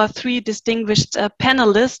our three distinguished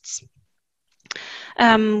panelists.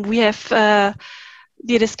 We have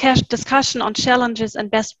the discussion on challenges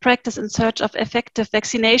and best practice in search of effective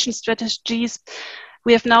vaccination strategies.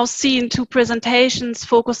 We have now seen two presentations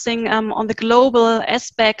focusing on the global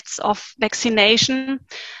aspects of vaccination,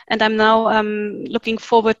 and I'm now looking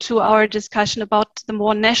forward to our discussion about the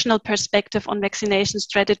more national perspective on vaccination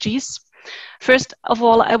strategies. First of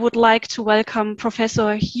all, I would like to welcome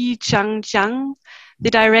Professor Hee-Chang Jang, the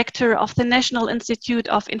director of the National Institute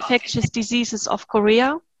of Infectious Diseases of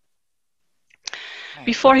Korea.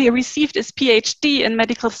 Before he received his PhD in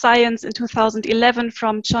medical science in 2011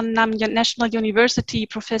 from Jeonnam National University,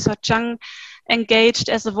 Professor Jang engaged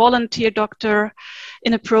as a volunteer doctor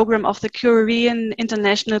in a program of the Korean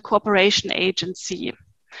International Cooperation Agency.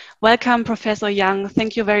 Welcome, Professor Yang.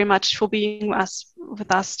 Thank you very much for being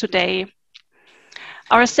with us today.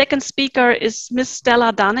 Our second speaker is Ms.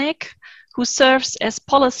 Stella Danek, who serves as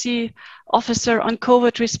policy officer on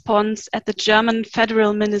COVID response at the German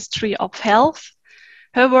Federal Ministry of Health.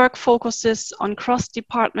 Her work focuses on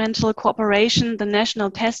cross-departmental cooperation, the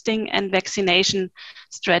national testing and vaccination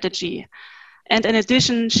strategy. And in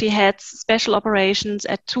addition, she heads special operations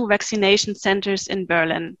at 2 vaccination centers in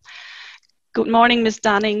Berlin. Good morning, Ms.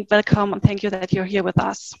 Danek. Welcome, and thank you that you're here with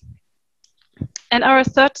us. And our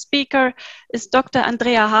third speaker is Dr.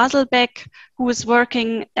 Andrea Haselbeck, who is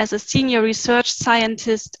working as a senior research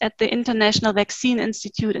scientist at the International Vaccine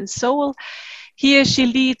Institute in Seoul. Here she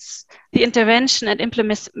leads the intervention and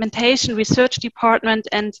implementation research department,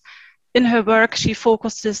 and in her work she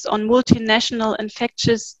focuses on multinational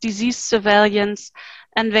infectious disease surveillance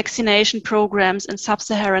and vaccination programs in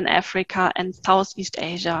sub-Saharan Africa and Southeast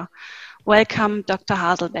Asia. Welcome, Dr.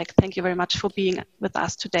 Haselbeck. Thank you very much for being with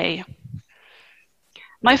us today.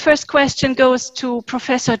 My first question goes to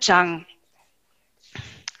Professor Jang.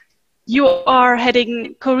 You are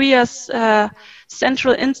heading Korea's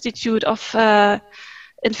Central Institute of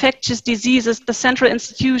Infectious Diseases, the central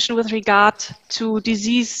institution with regard to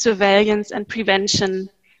disease surveillance and prevention.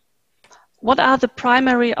 What are the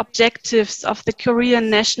primary objectives of the Korean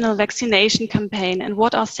national vaccination campaign, and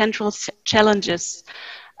what are central challenges?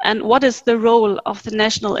 And what is the role of the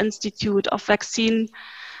National Institute of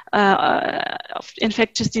of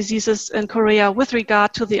Infectious Diseases in Korea with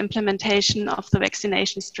regard to the implementation of the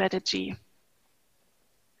vaccination strategy?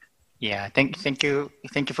 Yeah, thank you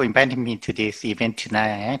for inviting me to this event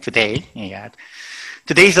today. Yeah.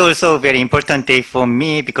 Today is also a very important day for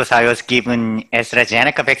me because I was given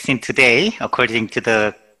AstraZeneca vaccine today according to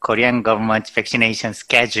the Korean government vaccination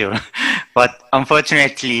schedule. But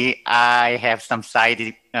unfortunately, I have some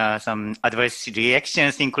adverse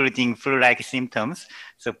reactions, including flu-like symptoms.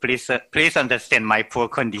 So please understand my poor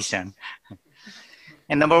condition.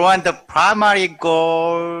 And number one, the primary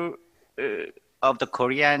goal of the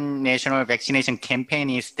Korean national vaccination campaign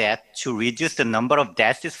is that to reduce the number of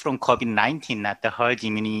deaths from COVID-19, not the herd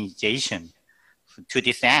immunization. To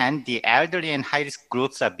this end, the elderly and high-risk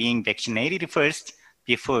groups are being vaccinated first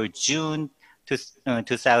before June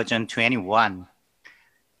 2021.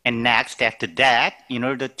 And next, after that, in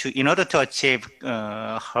order to achieve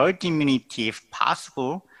herd immunity if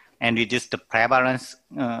possible and reduce the prevalence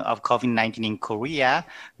of COVID-19 in Korea,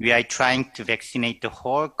 we are trying to vaccinate the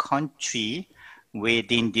whole country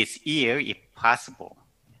within this year if possible.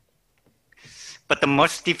 But the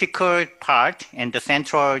most difficult part and the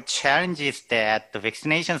central challenge is that the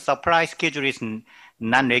vaccination supply schedule is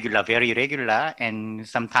non-regular, very irregular, and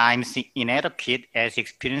sometimes inadequate as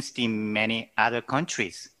experienced in many other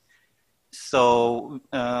countries. So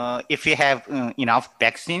if we have enough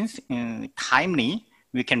vaccines timely,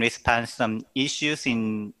 we can respond some issues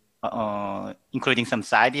including some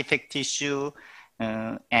side effect issue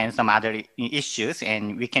and some other issues,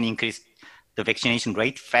 and we can increase the vaccination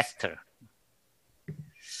rate faster.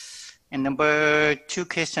 And number 2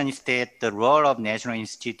 question is that the role of National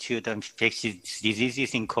Institute of Infectious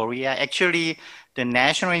Diseases in Korea. Actually, the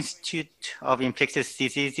National Institute of Infectious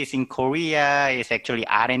Diseases in Korea is actually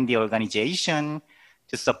R&D organization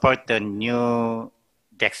to support the new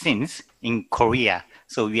vaccines in Korea.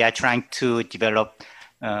 So we are trying to develop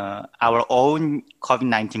our own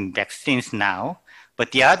COVID-19 vaccines now.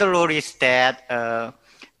 But the other role is that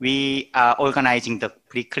we are organizing the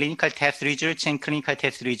preclinical test research and clinical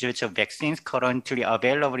test research of vaccines currently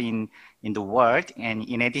available in the world. And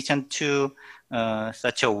in addition to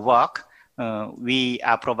such a work, we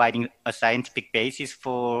are providing a scientific basis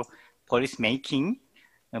for policy making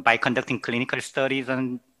by conducting clinical studies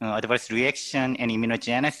on adverse reaction and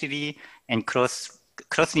immunogenicity and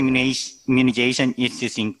cross-immunization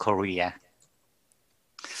issues in Korea.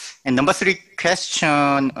 And number 3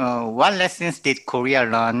 question, what lessons did Korea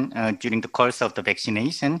learn during the course of the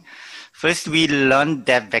vaccination? First, we learned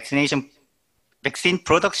that vaccine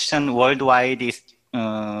production worldwide is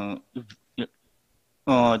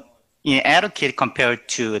inadequate compared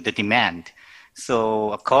to the demand.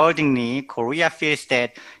 So accordingly, Korea feels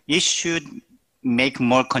that it should make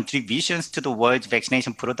more contributions to the world's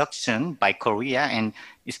vaccination production by Korea, and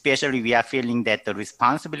especially we are feeling that the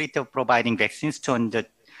responsibility of providing vaccines to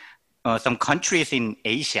some countries in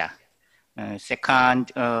Asia.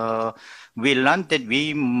 Second, we learned that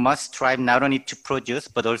we must strive not only to produce,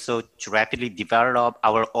 but also to rapidly develop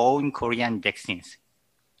our own Korean vaccines.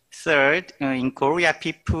 Third, in Korea,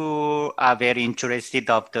 people are very interested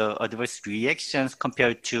of the adverse reactions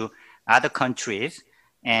compared to other countries.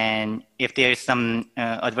 And if there is some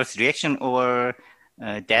adverse reaction or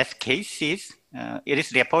death cases, it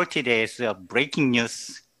is reported as breaking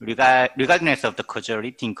news regardless of the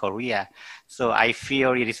causality in Korea. So I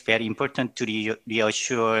feel it is very important to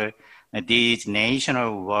reassure these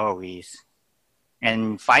national worries.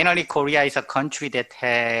 And finally, Korea is a country that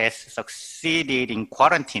has succeeded in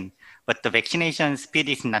quarantine, but the vaccination speed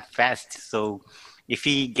is not fast. So if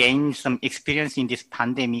we gain some experience in this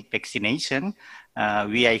pandemic vaccination,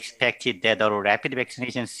 we are expected that a rapid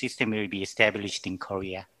vaccination system will be established in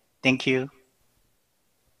Korea. Thank you.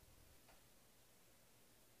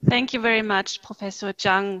 Thank you very much, Professor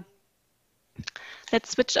Zhang. Let's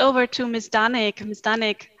switch over to Ms. Danek. Ms.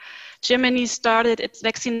 Danek, Germany started its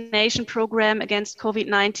vaccination program against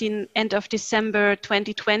COVID-19 end of December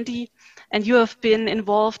 2020, and you have been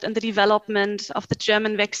involved in the development of the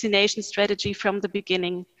German vaccination strategy from the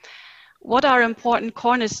beginning. What are important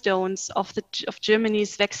cornerstones of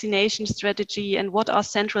Germany's vaccination strategy, and what are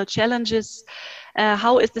central challenges?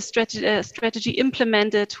 How is the strategy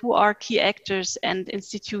implemented? Who are key actors and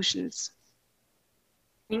institutions?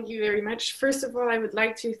 Thank you very much. First of all, I would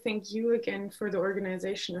like to thank you again for the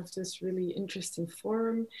organization of this really interesting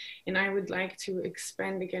forum. And I would like to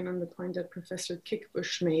expand again on the point that Professor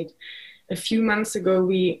Kickbusch made. A few months ago,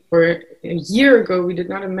 or a year ago, we did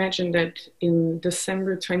not imagine that in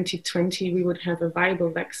December 2020, we would have a viable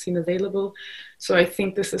vaccine available. So I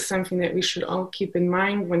think this is something that we should all keep in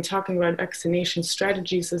mind when talking about vaccination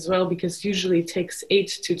strategies as well, because usually it takes 8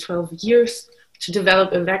 to 12 years to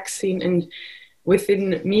develop a vaccine. And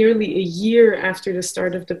within nearly a year after the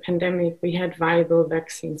start of the pandemic, we had viable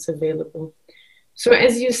vaccines available. So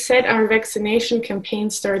as you said, our vaccination campaign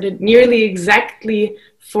started nearly exactly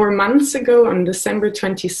 4 months ago on December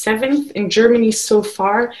 27th. In Germany so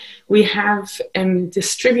far, we have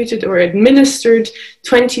distributed or administered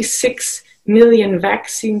 26 million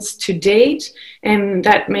vaccines to date, and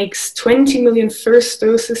that makes 20 million first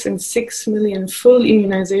doses and 6 million full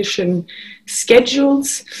immunization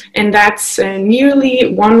schedules, and that's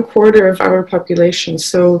nearly 1/4 of our population.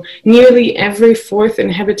 So nearly every 4th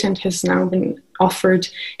inhabitant has now been offered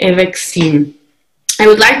a vaccine. I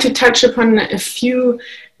would like to touch upon a few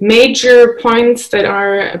major points that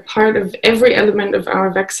are a part of every element of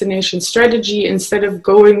our vaccination strategy, instead of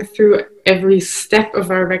going through every step of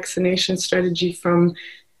our vaccination strategy from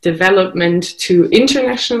development to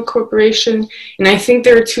international cooperation. And I think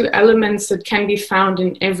there are 2 elements that can be found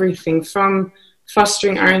in everything, from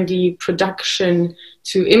fostering R&D, production,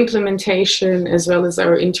 to implementation, as well as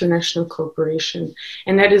our international cooperation.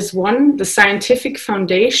 And that is 1, the scientific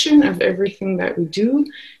foundation of everything that we do,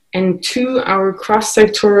 and 2, our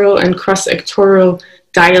cross-sectoral and cross-actorial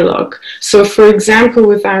dialogue. So for example,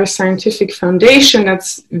 with our scientific foundation,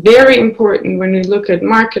 that's very important when we look at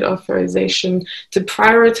market authorization, the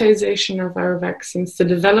prioritization of our vaccines, the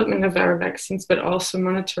development of our vaccines, but also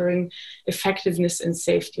monitoring effectiveness and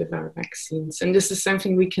safety of our vaccines. And this is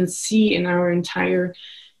something we can see in our entire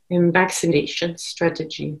vaccination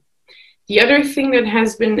strategy. The other thing that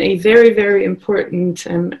has been a very, very important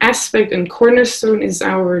aspect and cornerstone is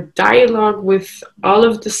our dialogue with all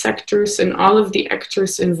of the sectors and all of the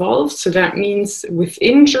actors involved. So that means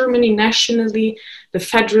within Germany, nationally, the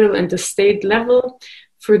federal and the state level.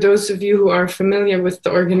 For those of you who are familiar with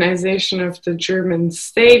the organization of the German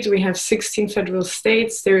state, we have 16 federal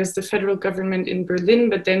states. There is the federal government in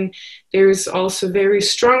Berlin, but then there is also very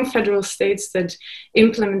strong federal states that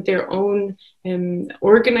implement their own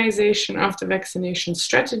organization of the vaccination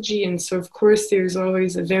strategy. And so, of course, there's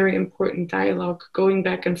always a very important dialogue going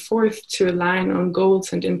back and forth to align on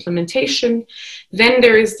goals and implementation. Then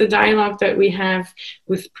there is the dialogue that we have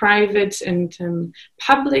with private and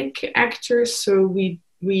public actors. So we,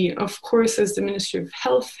 of course, as the Ministry of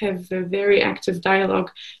Health, have a very active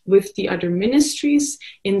dialogue with the other ministries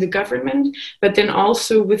in the government, but then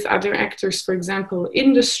also with other actors, for example,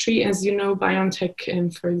 industry. As you know,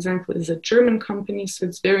 BioNTech, for example, is a German company, so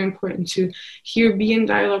it's very important to here be in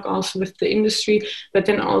dialogue also with the industry, but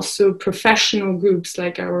then also professional groups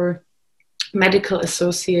like our medical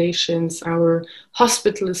associations, our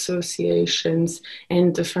hospital associations,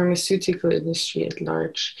 and the pharmaceutical industry at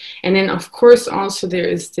large. And then, of course, also there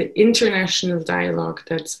is the international dialogue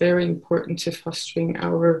that's very important to fostering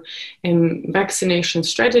our vaccination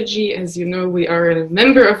strategy. As you know, we are a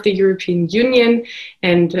member of the European Union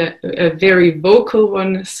and a very vocal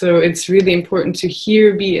one. So it's really important to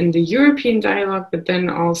here be in the European dialogue, but then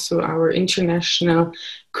also our international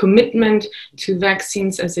commitment to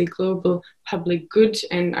vaccines as a global public good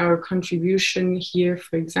and our contribution here,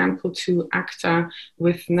 for example, to ACTA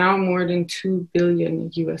with now more than $2 billion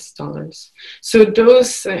US. So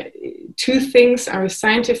those two things, our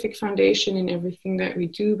scientific foundation in everything that we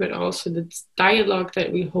do, but also the dialogue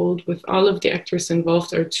that we hold with all of the actors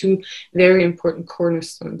involved, are two very important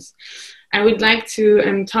cornerstones. I would like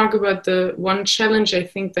to talk about the one challenge I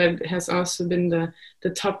think that has also been the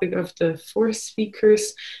topic of the four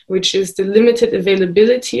speakers, which is the limited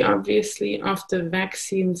availability, obviously, of the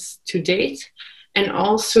vaccines to date. And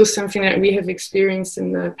also something that we have experienced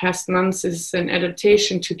in the past months is an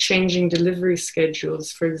adaptation to changing delivery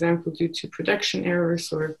schedules, for example, due to production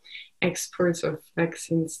errors or exports of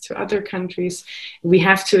vaccines to other countries. We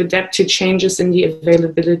have to adapt to changes in the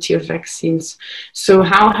availability of vaccines. So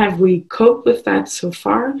how have we coped with that so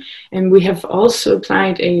far? And we have also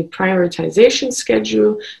applied a prioritization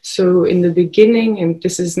schedule. So in the beginning, and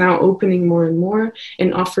this is now opening more and more,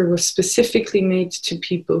 an offer was specifically made to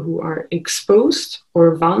people who are exposed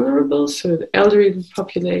or vulnerable, so the elderly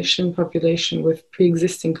population with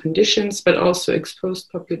pre-existing conditions, but also exposed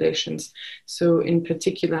populations. So in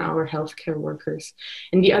particular, our healthcare workers.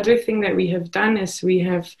 And the other thing that we have done is we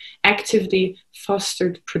have actively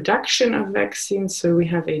fostered production of vaccines. So we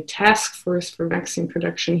have a task force for vaccine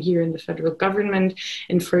production here in the federal government.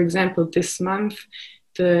 And for example, this month,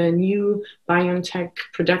 the new BioNTech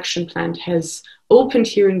production plant has opened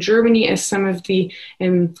here in Germany. As some of the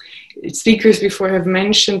speakers before have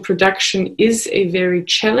mentioned, production is a very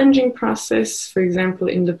challenging process. For example,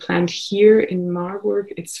 in the plant here in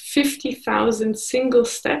Marburg, it's 50,000 single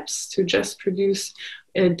steps to just produce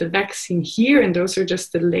the vaccine here, and those are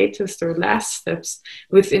just the latest or last steps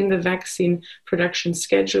within the vaccine production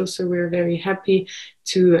schedule. So we're very happy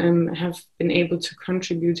to have been able to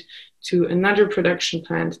contribute to another production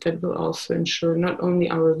plant that will also ensure not only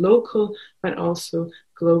our local, but also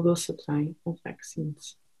global supply of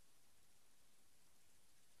vaccines.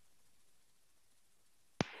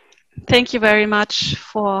 Thank you very much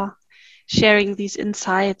for sharing these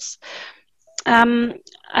insights.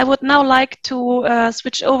 I would now like to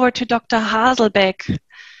switch over to Dr. Haselbeck.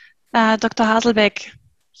 Dr. Haselbeck,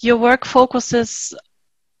 your work focuses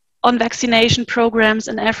on vaccination programs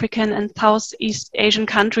in African and Southeast Asian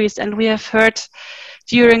countries, and we have heard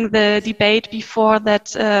during the debate before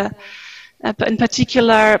that in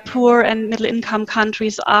particular poor and middle-income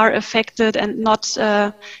countries are affected and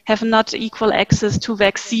have not equal access to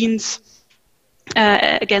vaccines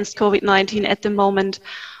against COVID-19 at the moment.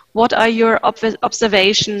 What are your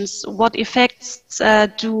observations? What effects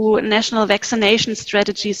do national vaccination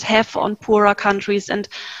strategies have on poorer countries, and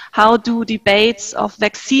how do debates of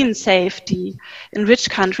vaccine safety in rich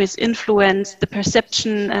countries influence the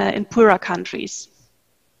perception in poorer countries?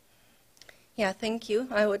 Yeah, thank you.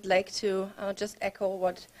 I would like to just echo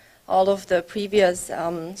what all of the previous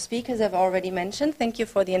speakers have already mentioned. Thank you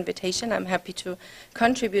for the invitation. I'm happy to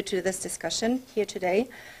contribute to this discussion here today.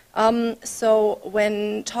 So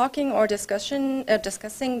when talking or discussing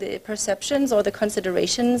the perceptions or the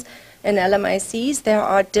considerations in LMICs, there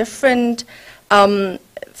are different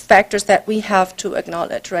factors that we have to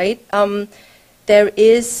acknowledge, right? there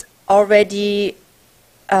is already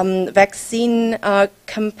vaccine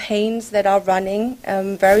campaigns that are running,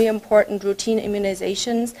 very important routine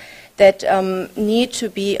immunizations that need to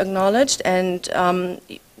be acknowledged, and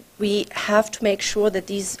we have to make sure that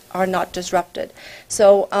these are not disrupted.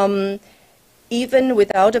 So even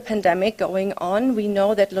without a pandemic going on, we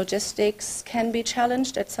know that logistics can be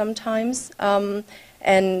challenged at some times,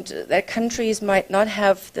 and that countries might not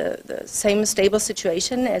have the same stable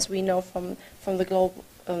situation as we know from the globe,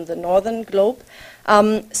 the northern globe.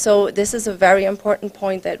 So this is a very important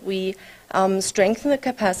point, that we strengthen the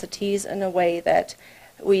capacities in a way that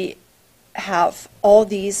we have all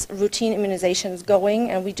these routine immunizations going,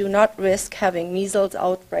 and we do not risk having measles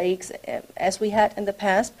outbreaks as we had in the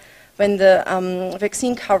past, when the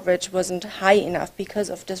vaccine coverage wasn't high enough because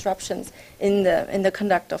of disruptions in the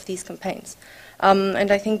conduct of these campaigns.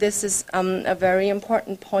 And I think this is a very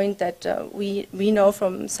important point that we know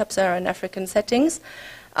from sub-Saharan African settings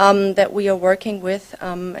that we are working with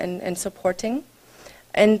and supporting.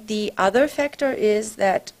 And the other factor is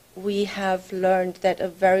that we have learned that a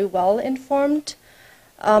very well-informed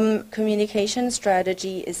communication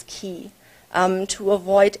strategy is key to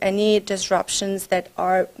avoid any disruptions that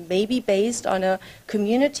are maybe based on a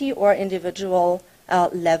community or individual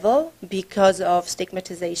level because of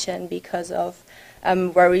stigmatization, because of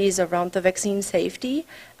worries around the vaccine safety,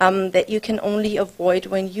 that you can only avoid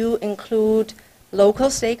when you include local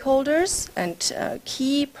stakeholders and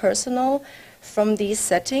key personnel from these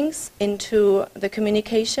settings into the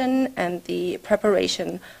communication and the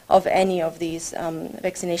preparation of any of these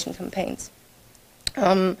vaccination campaigns.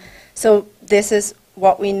 So this is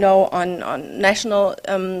what we know on national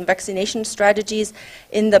vaccination strategies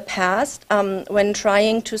in the past, when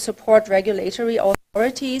trying to support regulatory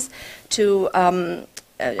authorities to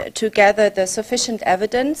gather the sufficient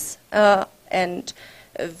evidence and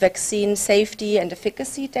vaccine safety and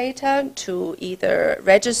efficacy data to either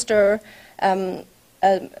register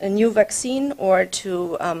a new vaccine or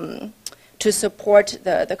to support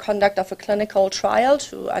the conduct of a clinical trial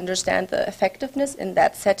to understand the effectiveness in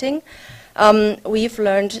that setting. We've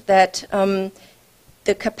learned that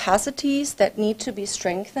the capacities that need to be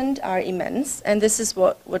strengthened are immense, and this is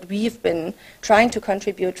what we've been trying to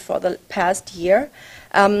contribute for the past year,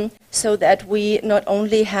 so that we not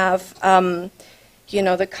only have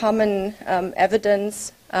the common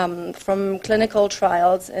evidence from clinical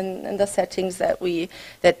trials in the settings that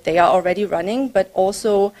they are already running, but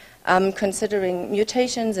also considering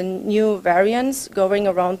mutations and new variants going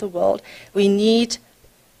around the world. We need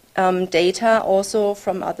data also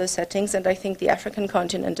from other settings, and I think the African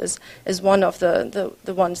continent is one of the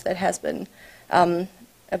ones that has been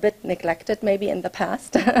a bit neglected maybe in the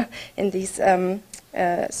past in these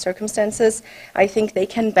circumstances. I think they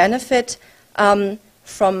can benefit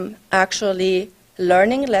from actually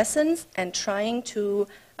learning lessons and trying to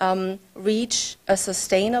reach a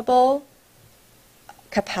sustainable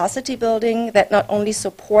capacity building that not only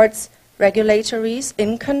supports regulatories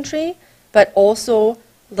in country, but also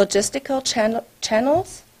logistical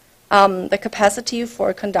channels, the capacity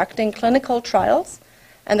for conducting clinical trials,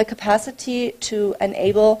 and the capacity to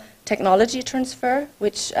enable technology transfer,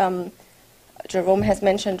 which Jerome has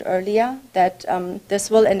mentioned earlier, that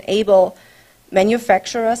this will enable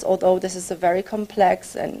manufacturers, although this is a very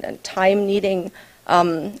complex and time-needing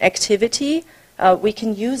activity, we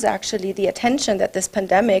can use actually the attention that this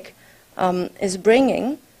pandemic is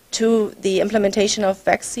bringing to the implementation of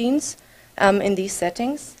vaccines in these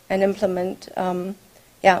settings, and implement,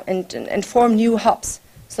 and form new hubs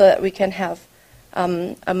so that we can have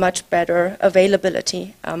a much better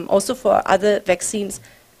availability also for other vaccines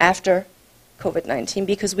after COVID-19,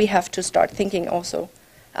 because we have to start thinking also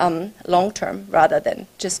long term rather than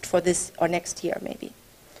just for this or next year maybe.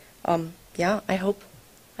 I hope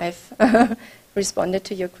I've responded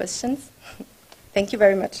to your questions. Thank you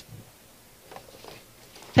very much.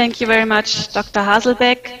 Thank you very much, Dr.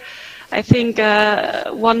 Haselbeck. I think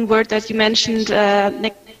one word that you mentioned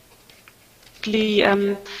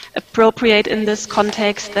appropriate in this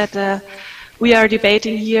context, that we are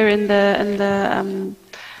debating here in the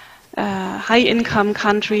high-income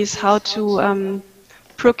countries how to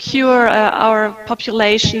procure our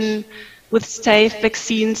population with safe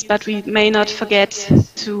vaccines, but we may not forget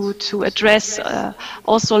to address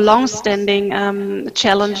also long-standing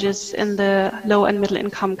challenges in the low and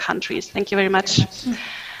middle-income countries. Thank you very much.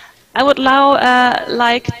 I would now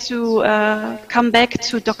like to come back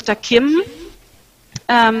to Dr. Kim,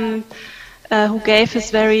 who gave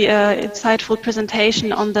his very insightful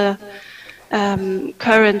presentation on the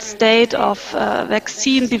current state of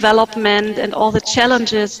vaccine development and all the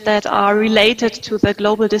challenges that are related to the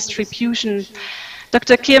global distribution.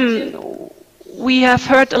 Dr. Kim, we have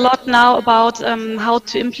heard a lot now about how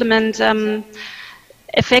to implement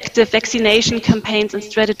effective vaccination campaigns and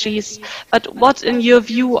strategies, but what, in your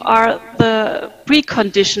view, are the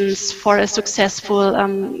preconditions for a successful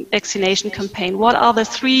vaccination campaign? What are the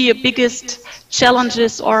three biggest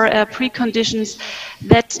challenges or preconditions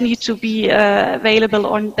that need to be available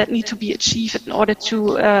or that need to be achieved in order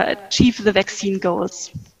to achieve the vaccine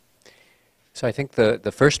goals? So I think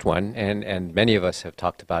the first one, and many of us have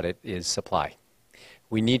talked about it, is supply.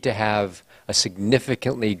 We need to have a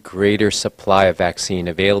significantly greater supply of vaccine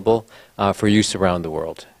available for use around the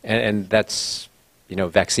world. And that's, you know,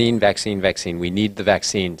 vaccine. We need the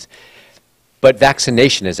vaccines. But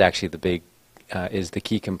vaccination is actually is the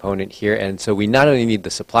key component here. And so we not only need the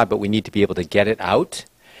supply, but we need to be able to get it out.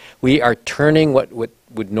 We are turning what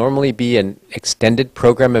would normally be an extended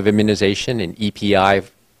program of immunization, an EPI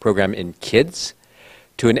program in kids,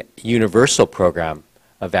 to an universal program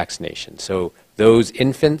of vaccination. So those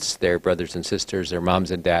infants, their brothers and sisters, their moms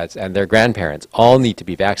and dads, and their grandparents all need to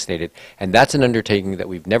be vaccinated. And that's an undertaking that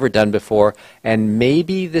we've never done before. And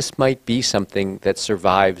maybe this might be something that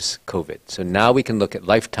survives COVID. So now we can look at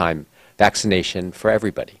lifetime vaccination for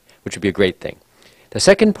everybody, which would be a great thing. The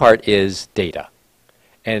second part is data.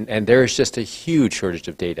 And there is just a huge shortage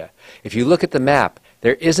of data. If you look at the map,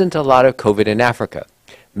 there isn't a lot of COVID in Africa.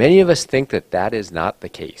 Many of us think that that is not the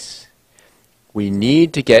case. We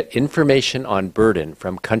need to get information on burden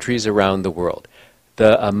from countries around the world.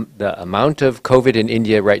 The amount of COVID in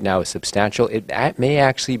India right now is substantial. It may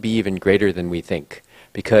actually be even greater than we think,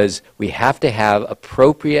 because we have to have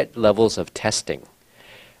appropriate levels of testing.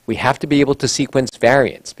 We have to be able to sequence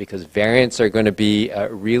variants, because variants are going to be a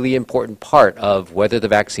really important part of whether the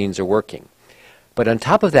vaccines are working. But on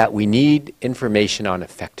top of that, we need information on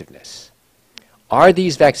effectiveness. Are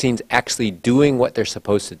these vaccines actually doing what they're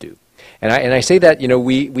supposed to do? And I say that, you know,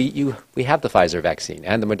 we have the Pfizer vaccine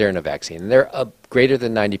and the Moderna vaccine, and they're greater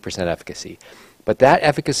than 90% efficacy. But that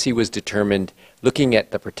efficacy was determined looking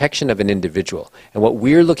at the protection of an individual. And what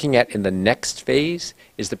we're looking at in the next phase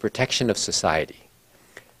is the protection of society.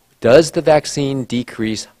 Does the vaccine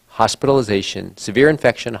decrease hospitalization, severe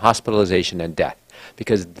infection, hospitalization, and death?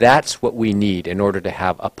 Because that's what we need in order to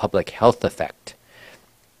have a public health effect.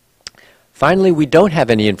 Finally, we don't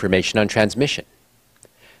have any information on transmission.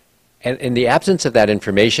 And in the absence of that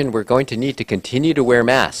information, we're going to need to continue to wear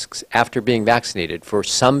masks after being vaccinated for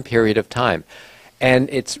some period of time. And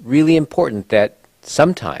it's really important that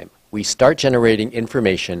sometime we start generating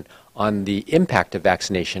information on the impact of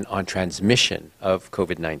vaccination on transmission of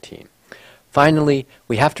COVID-19. Finally,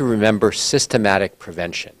 we have to remember systematic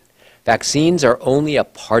prevention. Vaccines are only a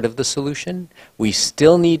part of the solution. We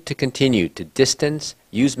still need to continue to distance,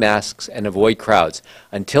 use masks, and avoid crowds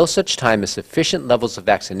until such time as sufficient levels of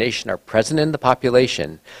vaccination are present in the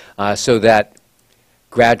population so that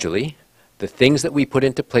gradually the things that we put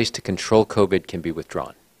into place to control COVID can be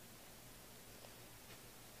withdrawn.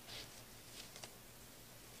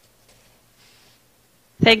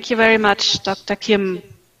 Thank you very much, Dr. Kim.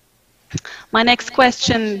 My next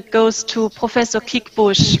question goes to Professor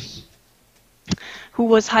Kickbusch, who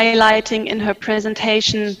was highlighting in her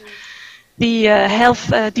presentation the health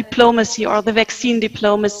diplomacy or the vaccine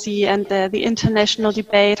diplomacy and the international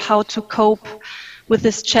debate how to cope with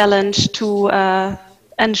this challenge to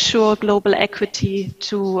ensure global equity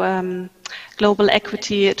to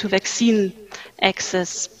vaccine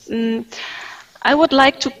access. I would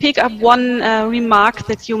like to pick up one remark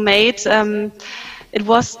that you made. It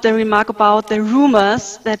was the remark about the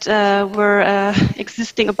rumors that were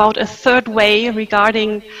existing about a third way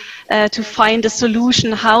regarding to find a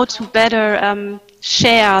solution how to better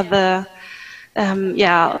share the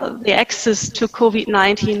access to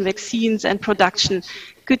COVID-19 vaccines and production.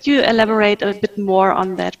 Could you elaborate a bit more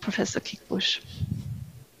on that, Professor Kickbusch?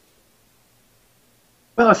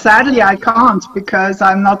 Well, sadly, I can't, because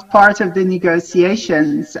I'm not part of the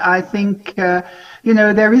negotiations. I think, you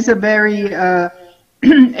know, there is a very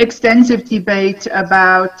extensive debate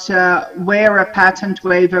about where a patent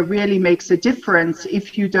waiver really makes a difference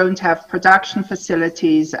if you don't have production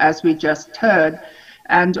facilities, as we just heard,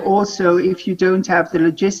 and also if you don't have the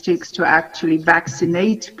logistics to actually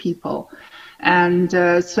vaccinate people. And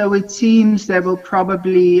so it seems there will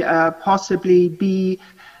probably possibly be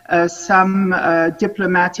some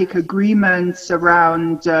diplomatic agreements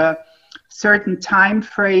around certain time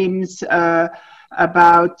frames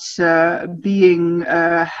about having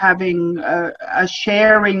a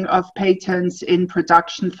sharing of patents in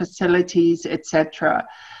production facilities, etc.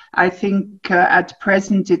 I think at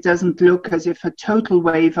present it doesn't look as if a total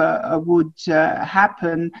waiver would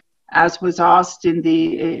happen, as was asked in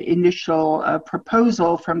the initial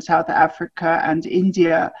proposal from South Africa and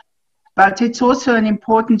India. But it's also an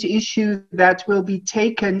important issue that will be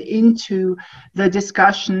taken into the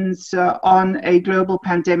discussions on a global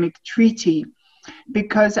pandemic treaty.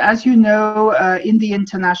 Because as you know, in the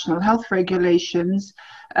international health regulations,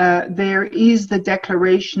 there is the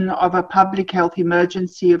declaration of a public health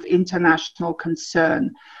emergency of international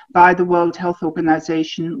concern by the World Health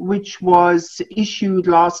Organization, which was issued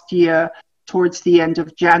last year towards the end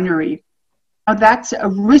of January. Now, that's a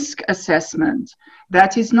risk assessment.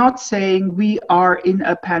 That is not saying we are in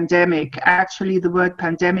a pandemic. Actually, the word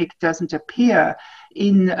pandemic doesn't appear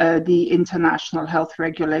in the international health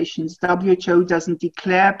regulations. WHO doesn't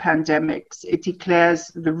declare pandemics. It declares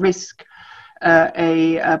the risk,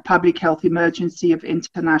 a public health emergency of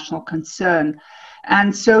international concern.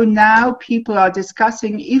 And so now people are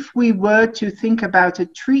discussing, if we were to think about a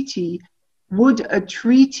treaty, would a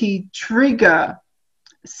treaty trigger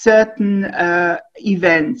certain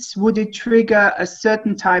events? Would it trigger a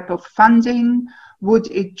certain type of funding?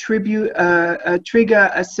 Would it trigger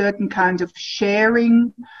a certain kind of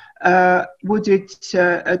sharing? Would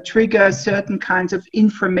it trigger certain kinds of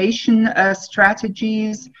information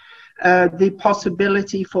strategies? The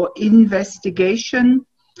possibility for investigation?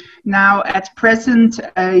 Now, at present,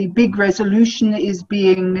 a big resolution is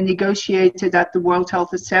being negotiated at the World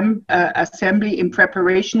Health Assembly in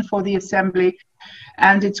preparation for the Assembly.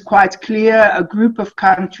 And it's quite clear a group of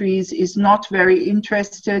countries is not very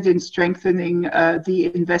interested in strengthening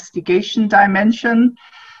the investigation dimension.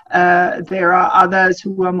 There are others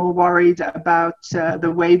who are more worried about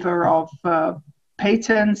the waiver of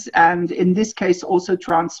patents, and in this case also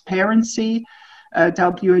transparency.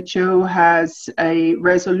 WHO has a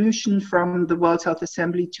resolution from the World Health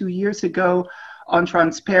Assembly 2 years ago on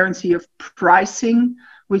transparency of pricing,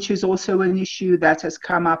 which is also an issue that has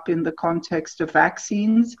come up in the context of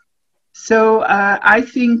vaccines. So I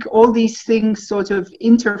think all these things sort of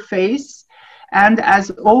interface. And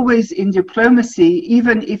as always in diplomacy,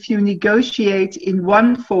 even if you negotiate in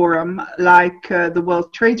one forum, like the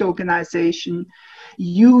World Trade Organization,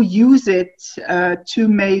 you use it to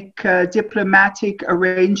make diplomatic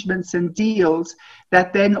arrangements and deals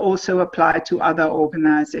that then also apply to other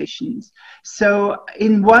organizations. So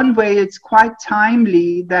in one way, it's quite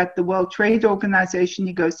timely that the World Trade Organization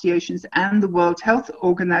negotiations and the World Health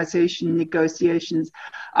Organization negotiations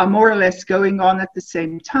are more or less going on at the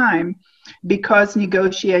same time, because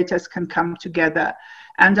negotiators can come together.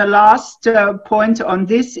 And the last point on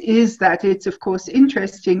this is that it's, of course,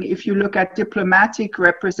 interesting if you look at diplomatic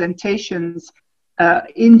representations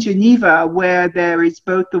in Geneva, where there is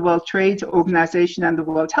both the World Trade Organization and the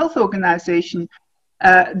World Health Organization.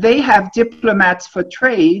 They have diplomats for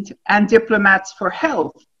trade and diplomats for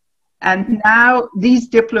health. And now these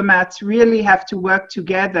diplomats really have to work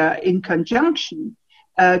together in conjunction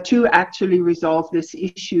to actually resolve this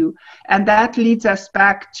issue. And that leads us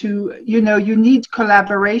back to, you need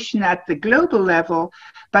collaboration at the global level,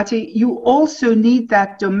 but you also need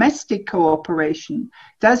that domestic cooperation.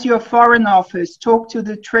 Does your foreign office talk to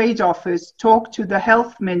the trade office, talk to the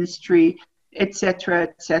health ministry, etc.,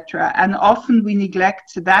 etc.? And often we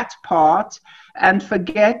neglect that part and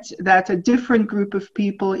forget that a different group of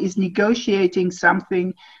people is negotiating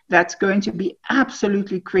something that's going to be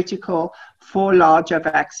absolutely critical for larger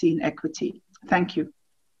vaccine equity. Thank you.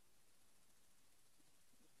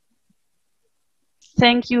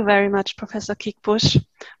 Thank you very much, Professor Kickbusch,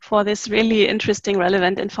 for this really interesting,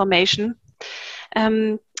 relevant information.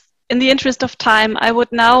 In the interest of time, I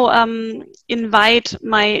would now invite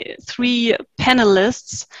my three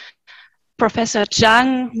panelists, Professor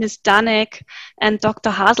Zhang, Ms. Danek, and Dr.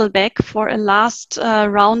 Haselbeck, for a last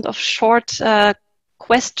round of short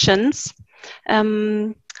questions.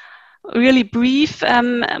 Really brief.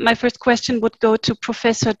 My first question would go to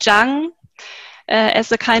Professor Zhang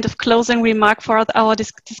as a kind of closing remark for our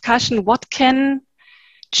discussion. What can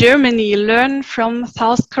Germany learn from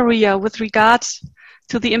South Korea with regard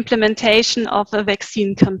to the implementation of a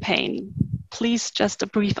vaccine campaign? Please, just a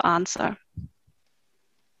brief answer.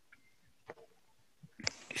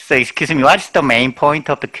 So, excuse me, what's the main point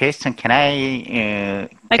of the question? Can I hear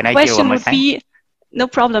one more time? No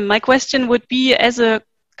problem. My question would be, as a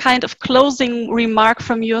kind of closing remark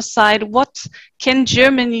from your side, what can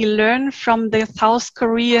Germany learn from the South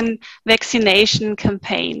Korean vaccination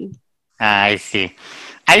campaign? I see.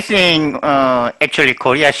 I think actually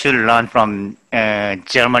Korea should learn from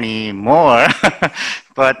Germany more,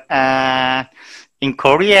 but in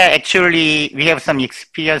Korea, actually, we have some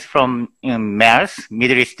experience from MERS,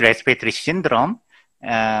 Middle East Respiratory Syndrome.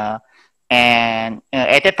 And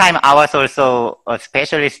at that time, I was also a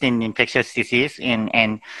specialist in infectious disease,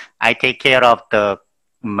 and I take care of the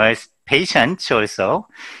MERS patients also.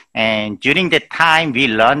 And during that time, we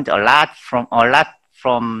learned a lot from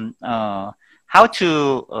how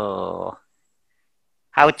to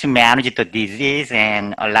manage the disease,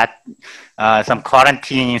 and a lot some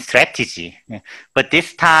quarantine strategy. But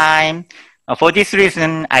this time, for this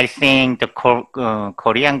reason, I think the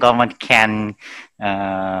Korean government can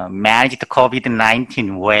manage the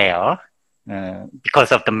COVID-19 well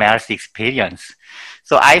because of the MERS experience.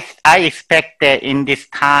 So I expect that in this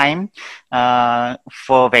time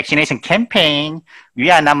for vaccination campaign, we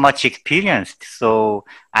are not much experienced. So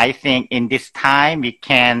I think in this time we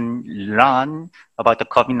can learn about the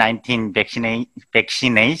COVID-19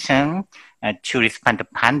 vaccination to respond to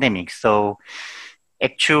pandemic. So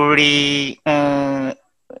actually,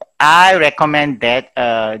 I recommend that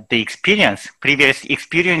the previous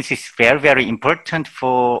experience is very, very important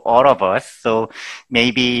for all of us. So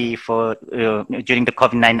maybe for during the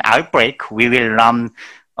COVID-19 outbreak, we will learn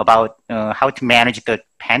about how to manage the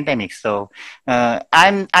pandemic. So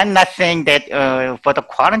I'm not saying that for the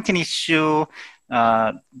quarantine issue,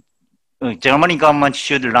 Germany government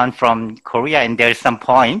should learn from Korea, and there's some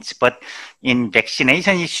points. But in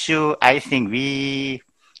vaccination issue, I think we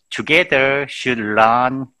together should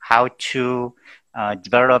learn how to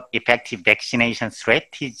develop effective vaccination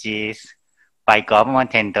strategies by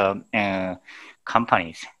government and the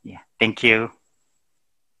companies. Yeah, thank you.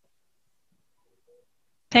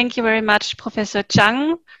 Thank you very much, Professor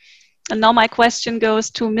Chang. And now my question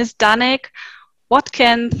goes to Ms. Danek. What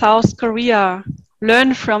can South Korea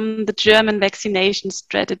learn from the German vaccination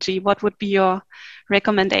strategy? What would be your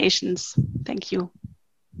recommendations? Thank you.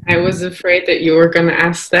 I was afraid that you were going to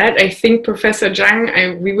ask that. I think, Professor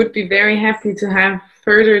Zhang, we would be very happy to have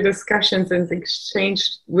further discussions and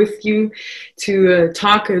exchange with you to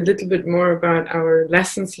talk a little bit more about our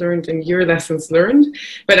lessons learned and your lessons learned.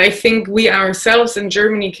 But I think we ourselves in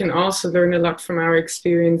Germany can also learn a lot from our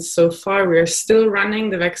experience so far. We are still running.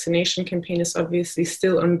 The vaccination campaign is obviously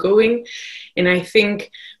still ongoing. And I think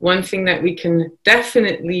one thing that we can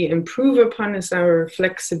definitely improve upon is our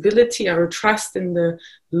flexibility, our trust in the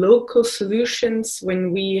local solutions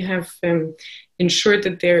when we have ensured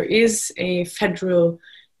that there is a federal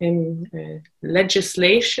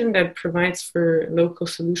legislation that provides for local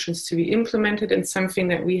solutions to be implemented, and something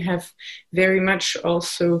that we have very much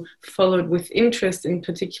also followed with interest, in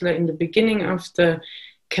particular in the beginning of the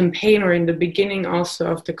campaign or in the beginning also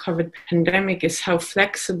of the COVID pandemic, is how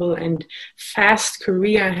flexible and fast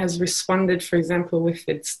Korea has responded, for example, with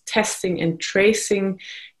its testing and tracing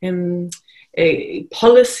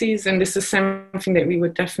policies. And this is something that we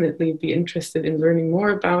would definitely be interested in learning more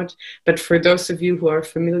about. But for those of you who are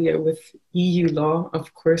familiar with EU law,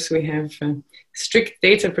 of course, we have strict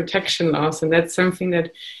data protection laws. And that's something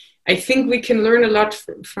that I think we can learn a lot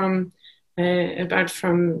from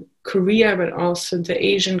Korea, but also the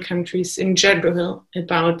Asian countries in general,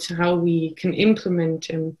 about how we can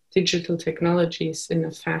implement digital technologies in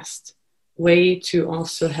a fast way to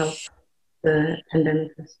also help the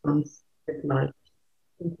pandemic response at large.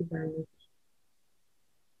 Thank you very much.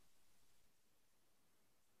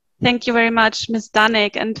 Thank you very much, Ms.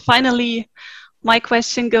 Danek. And finally, my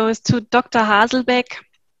question goes to Dr. Haselbeck.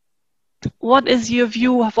 What is your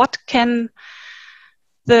view of what can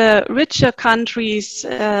the richer countries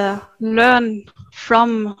learn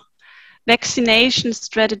from vaccination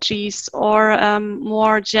strategies, or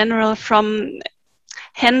more general from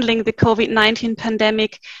handling the COVID-19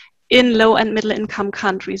 pandemic in low and middle income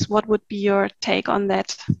countries? What would be your take on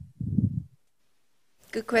that?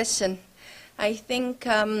 Good question. I think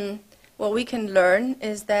what we can learn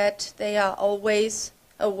is that they are always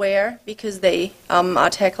aware, because they are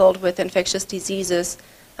tackled with infectious diseases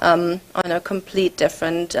on a complete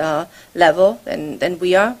different level than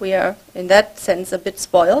we are. We are, in that sense, a bit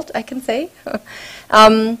spoiled, I can say.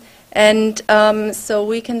 So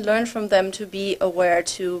we can learn from them to be aware,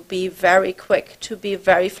 to be very quick, to be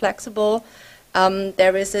very flexible.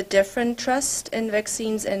 There is a different trust in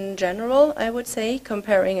vaccines in general, I would say,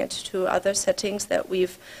 comparing it to other settings that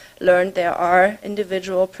we've learned. There are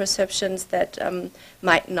individual perceptions that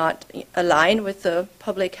might not align with the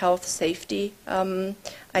public health safety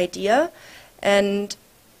idea. And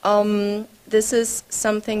this is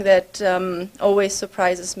something that always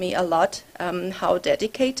surprises me a lot, how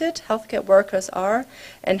dedicated healthcare workers are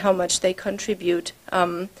and how much they contribute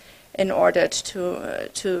in order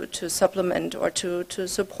to supplement or to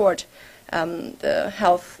support the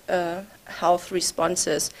health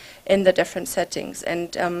responses in the different settings.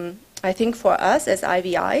 And I think for us as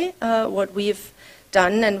IVI, what we've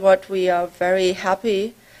done and what we are very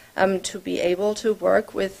happy to be able to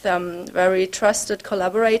work with very trusted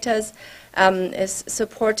collaborators is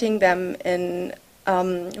supporting them in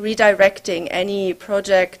redirecting any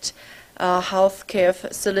project healthcare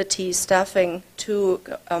facility staffing to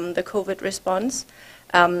the COVID response,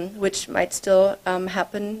 which might still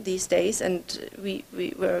happen these days. And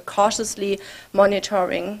we're cautiously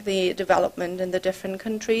monitoring the development in the different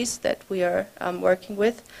countries that we are working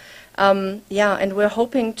with. Yeah, and we're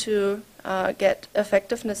hoping to get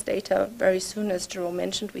effectiveness data very soon, as Jerome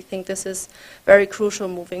mentioned. We think this is very crucial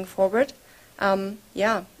moving forward.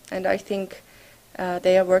 Yeah, and I think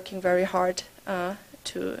they are working very hard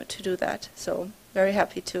to do that. So very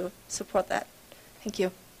happy to support that. Thank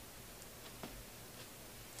you.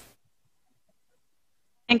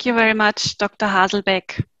 Thank you very much, Dr.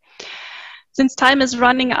 Haselbeck. Since time is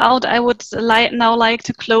running out, I would now like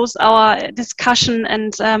to close our discussion.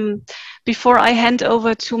 And before I hand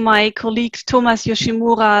over to my colleague Thomas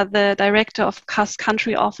Yoshimura, the director of CAS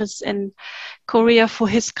Country Office in Korea, for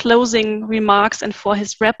his closing remarks and for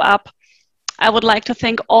his wrap-up, I would like to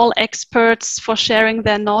thank all experts for sharing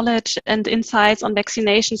their knowledge and insights on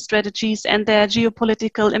vaccination strategies and their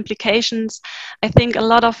geopolitical implications. I think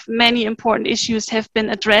many important issues have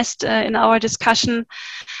been addressed in our discussion.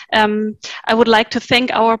 I would like to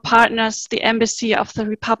thank our partners, the Embassy of the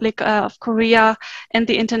Republic of Korea and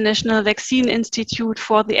the International Vaccine Institute,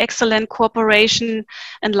 for the excellent cooperation.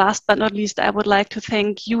 And last but not least, I would like to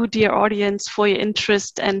thank you, dear audience, for your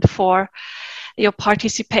interest and for your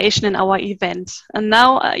participation in our event. And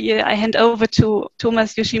now I hand over to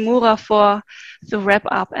Thomas Yoshimura for the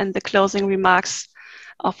wrap-up and the closing remarks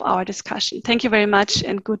of our discussion. Thank you very much,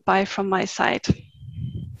 and goodbye from my side.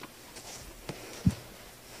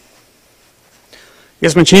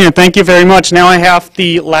 Yes, Martina, thank you very much. Now I have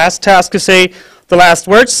the last task to say the last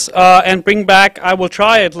words and bring back, I will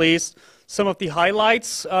try at least, some of the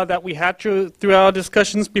highlights that we had through our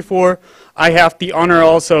discussions before I have the honor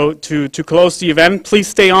also to close the event. Please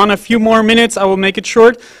stay on a few more minutes. I will make it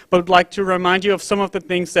short, but would like to remind you of some of the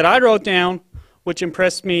things that I wrote down, which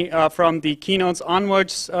impressed me from the keynotes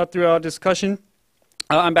onwards through our discussion.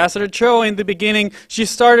 Ambassador Cho, in the beginning, she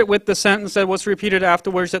started with the sentence that was repeated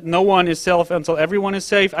afterwards, that no one is safe until everyone is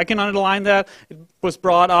safe. I can underline that. It was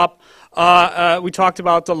brought up. We talked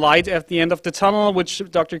about the light at the end of the tunnel, which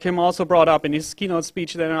Dr. Kim also brought up in his keynote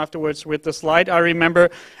speech then afterwards with the slide, I remember,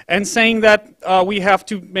 and saying that we have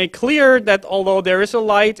to make clear that although there is a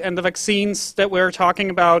light and the vaccines that we're talking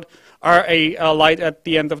about are a light at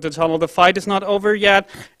the end of the tunnel, the fight is not over yet.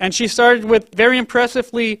 And she started with very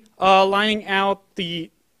impressively lining out the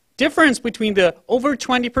difference between the over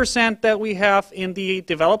 20% that we have in the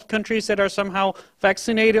developed countries that are somehow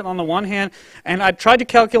vaccinated on the one hand, and I tried to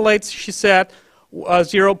calculate, she said,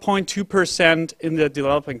 0.2% in the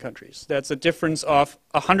developing countries. That's a difference of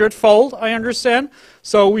 100-fold, I understand.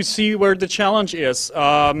 So we see where the challenge is.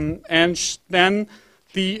 And then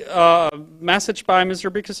the message by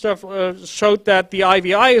Mr. Bickerstaff showed that the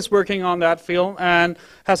IVI is working on that field and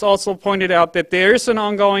has also pointed out that there is an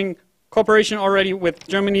ongoing cooperation already with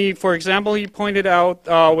Germany. For example, he pointed out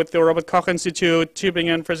with the Robert Koch Institute,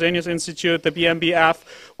 Tübingen Fresenius Institute, the BMBF,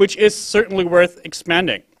 which is certainly worth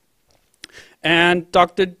expanding. And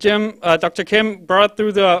Dr. Kim brought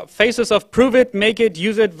through the phases of prove it, make it,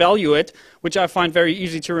 use it, value it, which I find very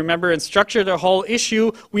easy to remember and structure the whole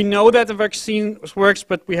issue. We know that the vaccine works,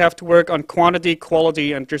 but we have to work on quantity,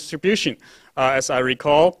 quality, and distribution, as I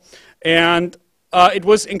recall. And it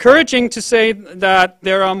was encouraging to say that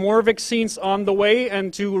there are more vaccines on the way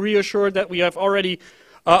and to reassure that we have already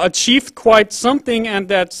achieved quite something and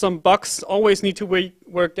that some bugs always need to be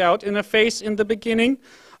worked out in a phase in the beginning.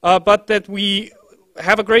 But that we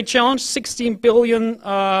have a great challenge, 16 billion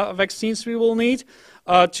vaccines we will need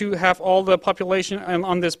to have all the population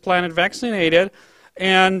on this planet vaccinated.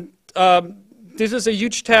 And this is a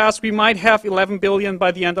huge task. We might have 11 billion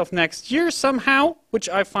by the end of next year somehow, which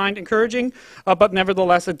I find encouraging, but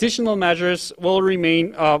nevertheless additional measures will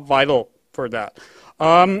remain vital for that.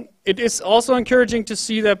 It is also encouraging to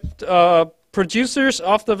see that producers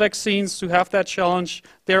of the vaccines who have that challenge,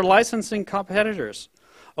 they're licensing competitors.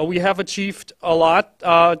 We have achieved a lot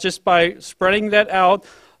just by spreading that out.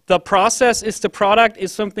 The process is the product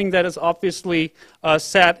is something that is obviously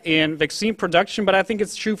set in vaccine production, but I think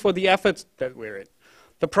it's true for the efforts that we're in.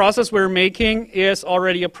 The process we're making is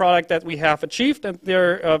already a product that we have achieved, and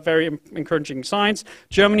there are very encouraging signs.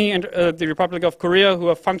 Germany and the Republic of Korea, who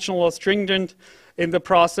are functional or stringent in the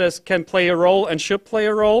process, can play a role and should play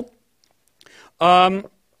a role.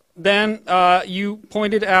 Then you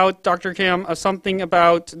pointed out, Dr. Kim, something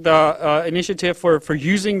about the initiative for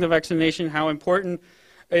using the vaccination, how important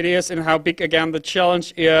it is, and how big, again, the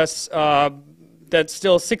challenge is. That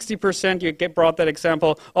still 60%, you brought that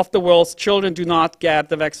example, of the world's children do not get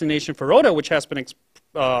the vaccination for rota, which has been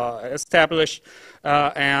established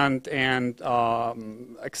and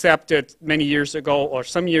accepted many years ago, or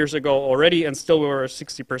some years ago already, and still we're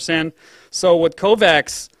 60%. So what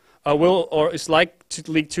COVAX is like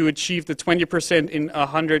to achieve the 20% in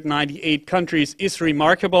 198 countries is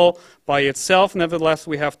remarkable by itself. Nevertheless,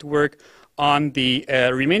 we have to work on the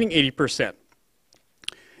remaining 80%.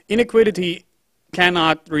 Inequity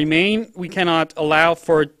cannot remain. We cannot allow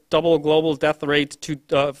for global death rate to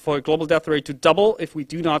double if we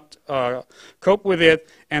do not cope with it,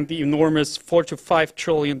 and the enormous $4 to $5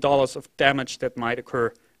 trillion of damage that might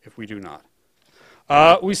occur if we do not.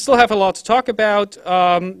 We still have a lot to talk about.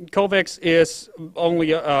 COVAX is only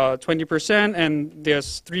 20%, and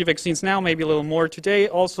there's 3 vaccines now, maybe a little more today.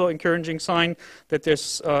 Also encouraging sign that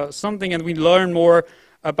there's something, and we learn more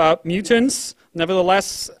about mutants.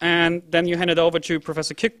 Nevertheless, and then you hand it over to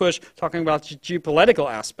Professor Kickbush talking about geopolitical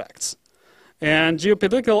aspects. And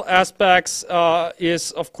geopolitical aspects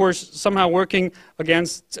is, of course, somehow working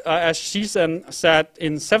against, as she said,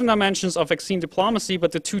 in 7 dimensions of vaccine diplomacy,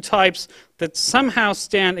 but the 2 types that somehow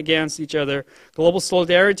stand against each other: global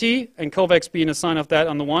solidarity, and COVAX being a sign of that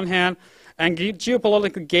on the one hand, and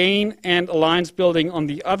geopolitical gain and alliance building on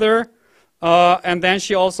the other. And then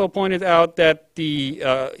she also pointed out that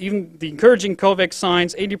even the encouraging COVAX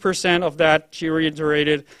signs, 80% of that, she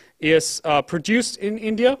reiterated, is produced in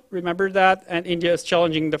India. Remember that, and India is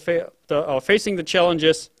challenging facing the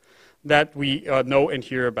challenges that we know and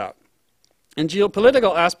hear about. And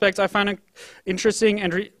geopolitical aspects, I find it interesting,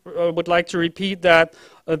 and would like to repeat that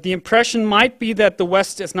the impression might be that the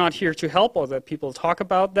West is not here to help, or that people talk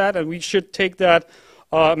about that, and we should take that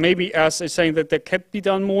maybe as a saying that there can be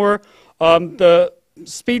done more. The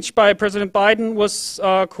speech by President Biden was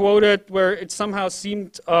quoted where it somehow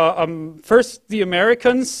seemed first the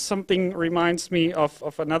Americans, something reminds me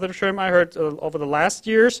of another term I heard over the last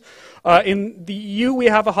years. In the EU we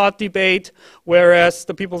have a hot debate, whereas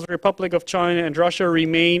the People's Republic of China and Russia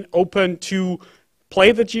remain open to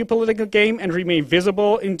play the geopolitical game and remain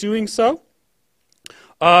visible in doing so.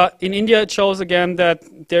 In India it shows again that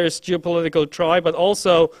there is geopolitical try, but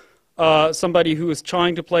also somebody who is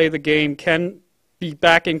trying to play the game can be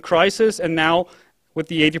back in crisis, and now with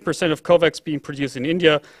the 80% of COVAX being produced in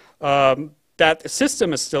India, that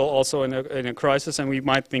system is still also in a crisis, and we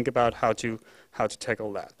might think about how to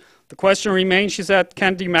tackle that. The question remains, she said,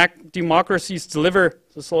 can democracies deliver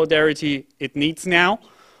the solidarity it needs now?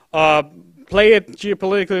 Play it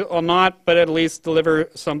geopolitically or not, but at least deliver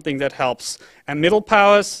something that helps. And middle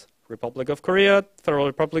powers, Republic of Korea, Federal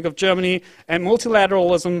Republic of Germany, and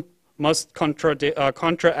multilateralism must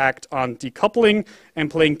counteract on decoupling and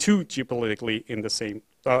playing too geopolitically in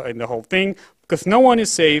the whole thing, because no one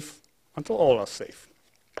is safe until all are safe.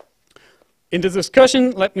 In the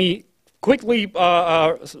discussion, let me quickly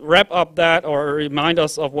wrap up that, or remind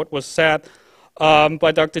us of what was said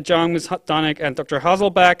by Dr. Zhang, Ms. Danek, and Dr.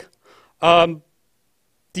 Hasselbeck.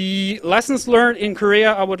 The lessons learned in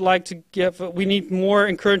Korea, I would like to give. We need more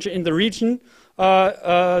encouragement in the region.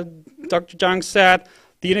 Dr. Zhang said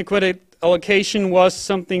the inequity allocation was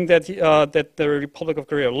something that the Republic of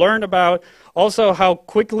Korea learned about. Also, how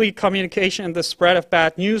quickly communication and the spread of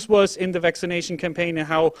bad news was in the vaccination campaign, and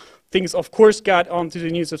how things, of course, got onto the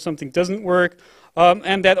news if something doesn't work.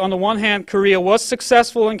 And that on the one hand, Korea was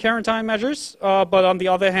successful in quarantine measures, but on the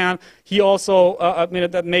other hand, he also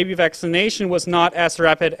admitted that maybe vaccination was not as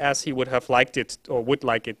rapid as he would have liked it, or would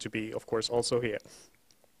like it to be, of course, also here.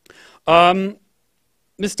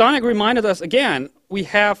 Ms. Danek reminded us again, we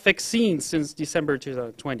have vaccines since December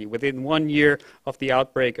 2020, within 1 year of the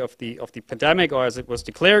outbreak of the pandemic, or as it was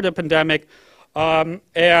declared a pandemic.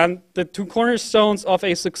 And the 2 cornerstones of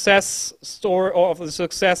a success story, or of the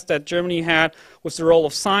success that Germany had, was the role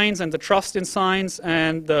of science and the trust in science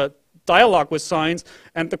and the dialogue with science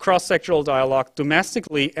and the cross-sectoral dialogue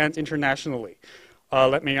domestically and internationally.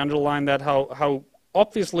 Let me underline that, how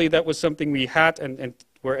obviously that was something we had and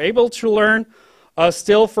were able to learn.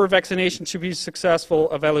 Still, for vaccination to be successful,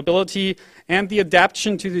 availability and the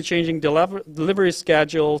adaptation to the changing delivery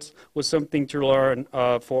schedules was something to learn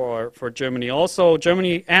for Germany. Also,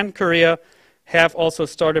 Germany and Korea have also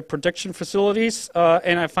started production facilities,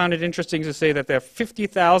 and I found it interesting to say that there are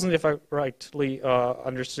 50,000, if I rightly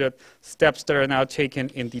understood, steps that are now taken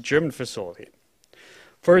in the German facility.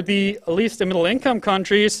 For the least and middle income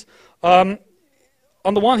countries,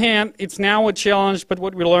 on the one hand, it's now a challenge, but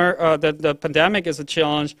what we learn, the pandemic is a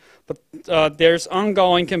challenge, but there's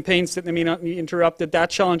ongoing campaigns that may not be interrupted. That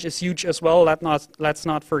challenge is huge as well. Let's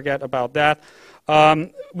not forget about that.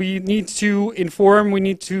 We need to inform, we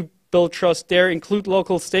need to build trust there, include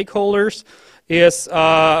local stakeholders,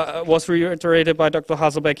 was reiterated by Dr.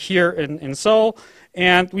 Haselbeck here in Seoul.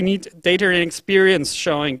 And we need data and experience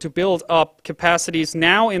showing to build up capacities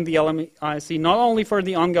now in the LMIC, not only for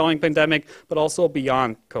the ongoing pandemic, but also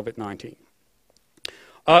beyond COVID-19.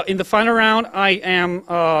 In the final round,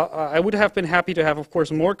 I would have been happy to have, of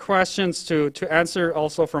course, more questions to answer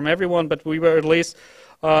also from everyone, but we were at least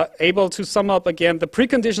able to sum up again the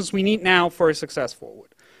preconditions we need now for a success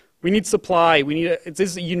forward. We need supply. This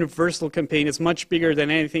is a universal campaign. It's much bigger than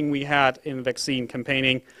anything we had in vaccine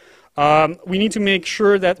campaigning. We need to make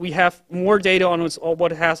sure that we have more data on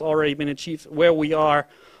what has already been achieved, where we are.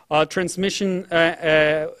 Transmission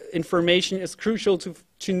information is crucial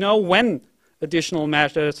to know when additional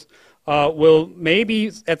measures will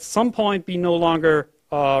maybe at some point be no longer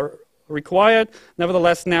required.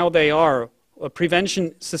 Nevertheless, now they are.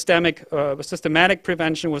 Prevention, systematic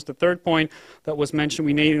prevention was the third point that was mentioned.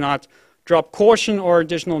 We need not drop caution or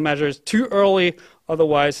additional measures too early,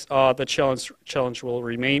 otherwise the challenge will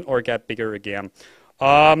remain or get bigger again.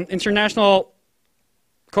 International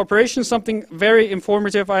cooperation, something very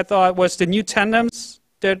informative I thought was the new tandems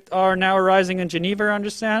that are now arising in Geneva, I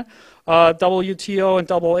understand. WTO and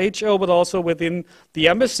WHO, but also within the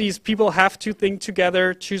embassies, people have to think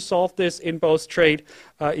together to solve this in both trade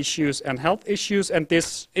issues and health issues, and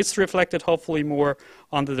this is reflected hopefully more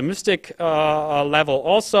on the domestic level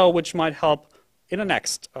also, which might help in the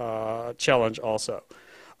next challenge also.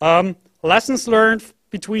 Lessons learned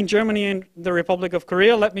between Germany and the Republic of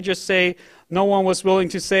Korea. Let me just say, no one was willing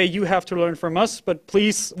to say you have to learn from us, but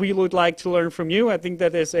please, we would like to learn from you. I think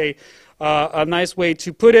that is a nice way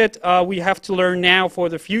to put it. We have to learn now for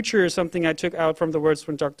the future, something I took out from the words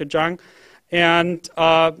from Dr. Zhang. And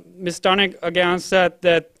Ms. Donig again said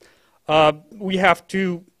that we have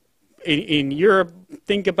to, in Europe,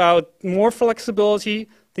 think about more flexibility,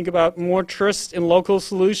 think about more trust in local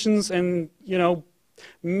solutions, and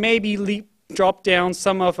maybe drop down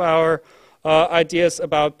some of our ideas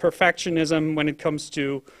about perfectionism when it comes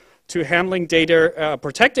to handling data,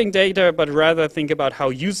 protecting data, but rather think about how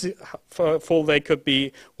useful they could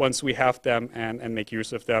be once we have them and make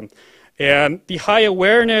use of them. And the high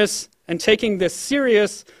awareness and taking this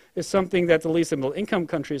serious is something that the least middle income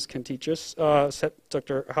countries can teach us, said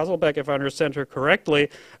Dr. Haselbeck, if I understand her correctly.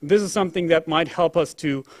 This is something that might help us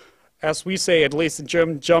to, as we say, at least in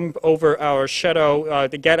German, jump over our shadow,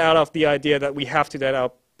 to get out of the idea that we have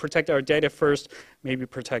to protect our data first, maybe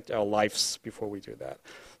protect our lives before we do that.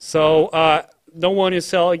 So no one is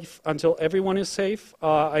safe until everyone is safe.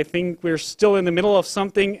 I think we're still in the middle of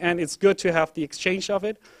something, and it's good to have the exchange of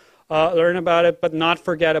it, learn about it, but not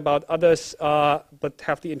forget about others, but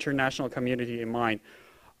have the international community in mind.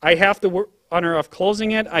 I have the honor of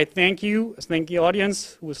closing it. I thank the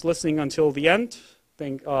audience who was listening until the end.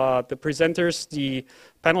 Thank the presenters, the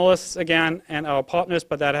panelists again, and our partners,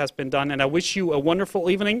 but that has been done. And I wish you a wonderful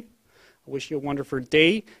evening. I wish you a wonderful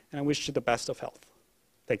day, and I wish you the best of health.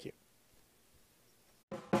 Thank you.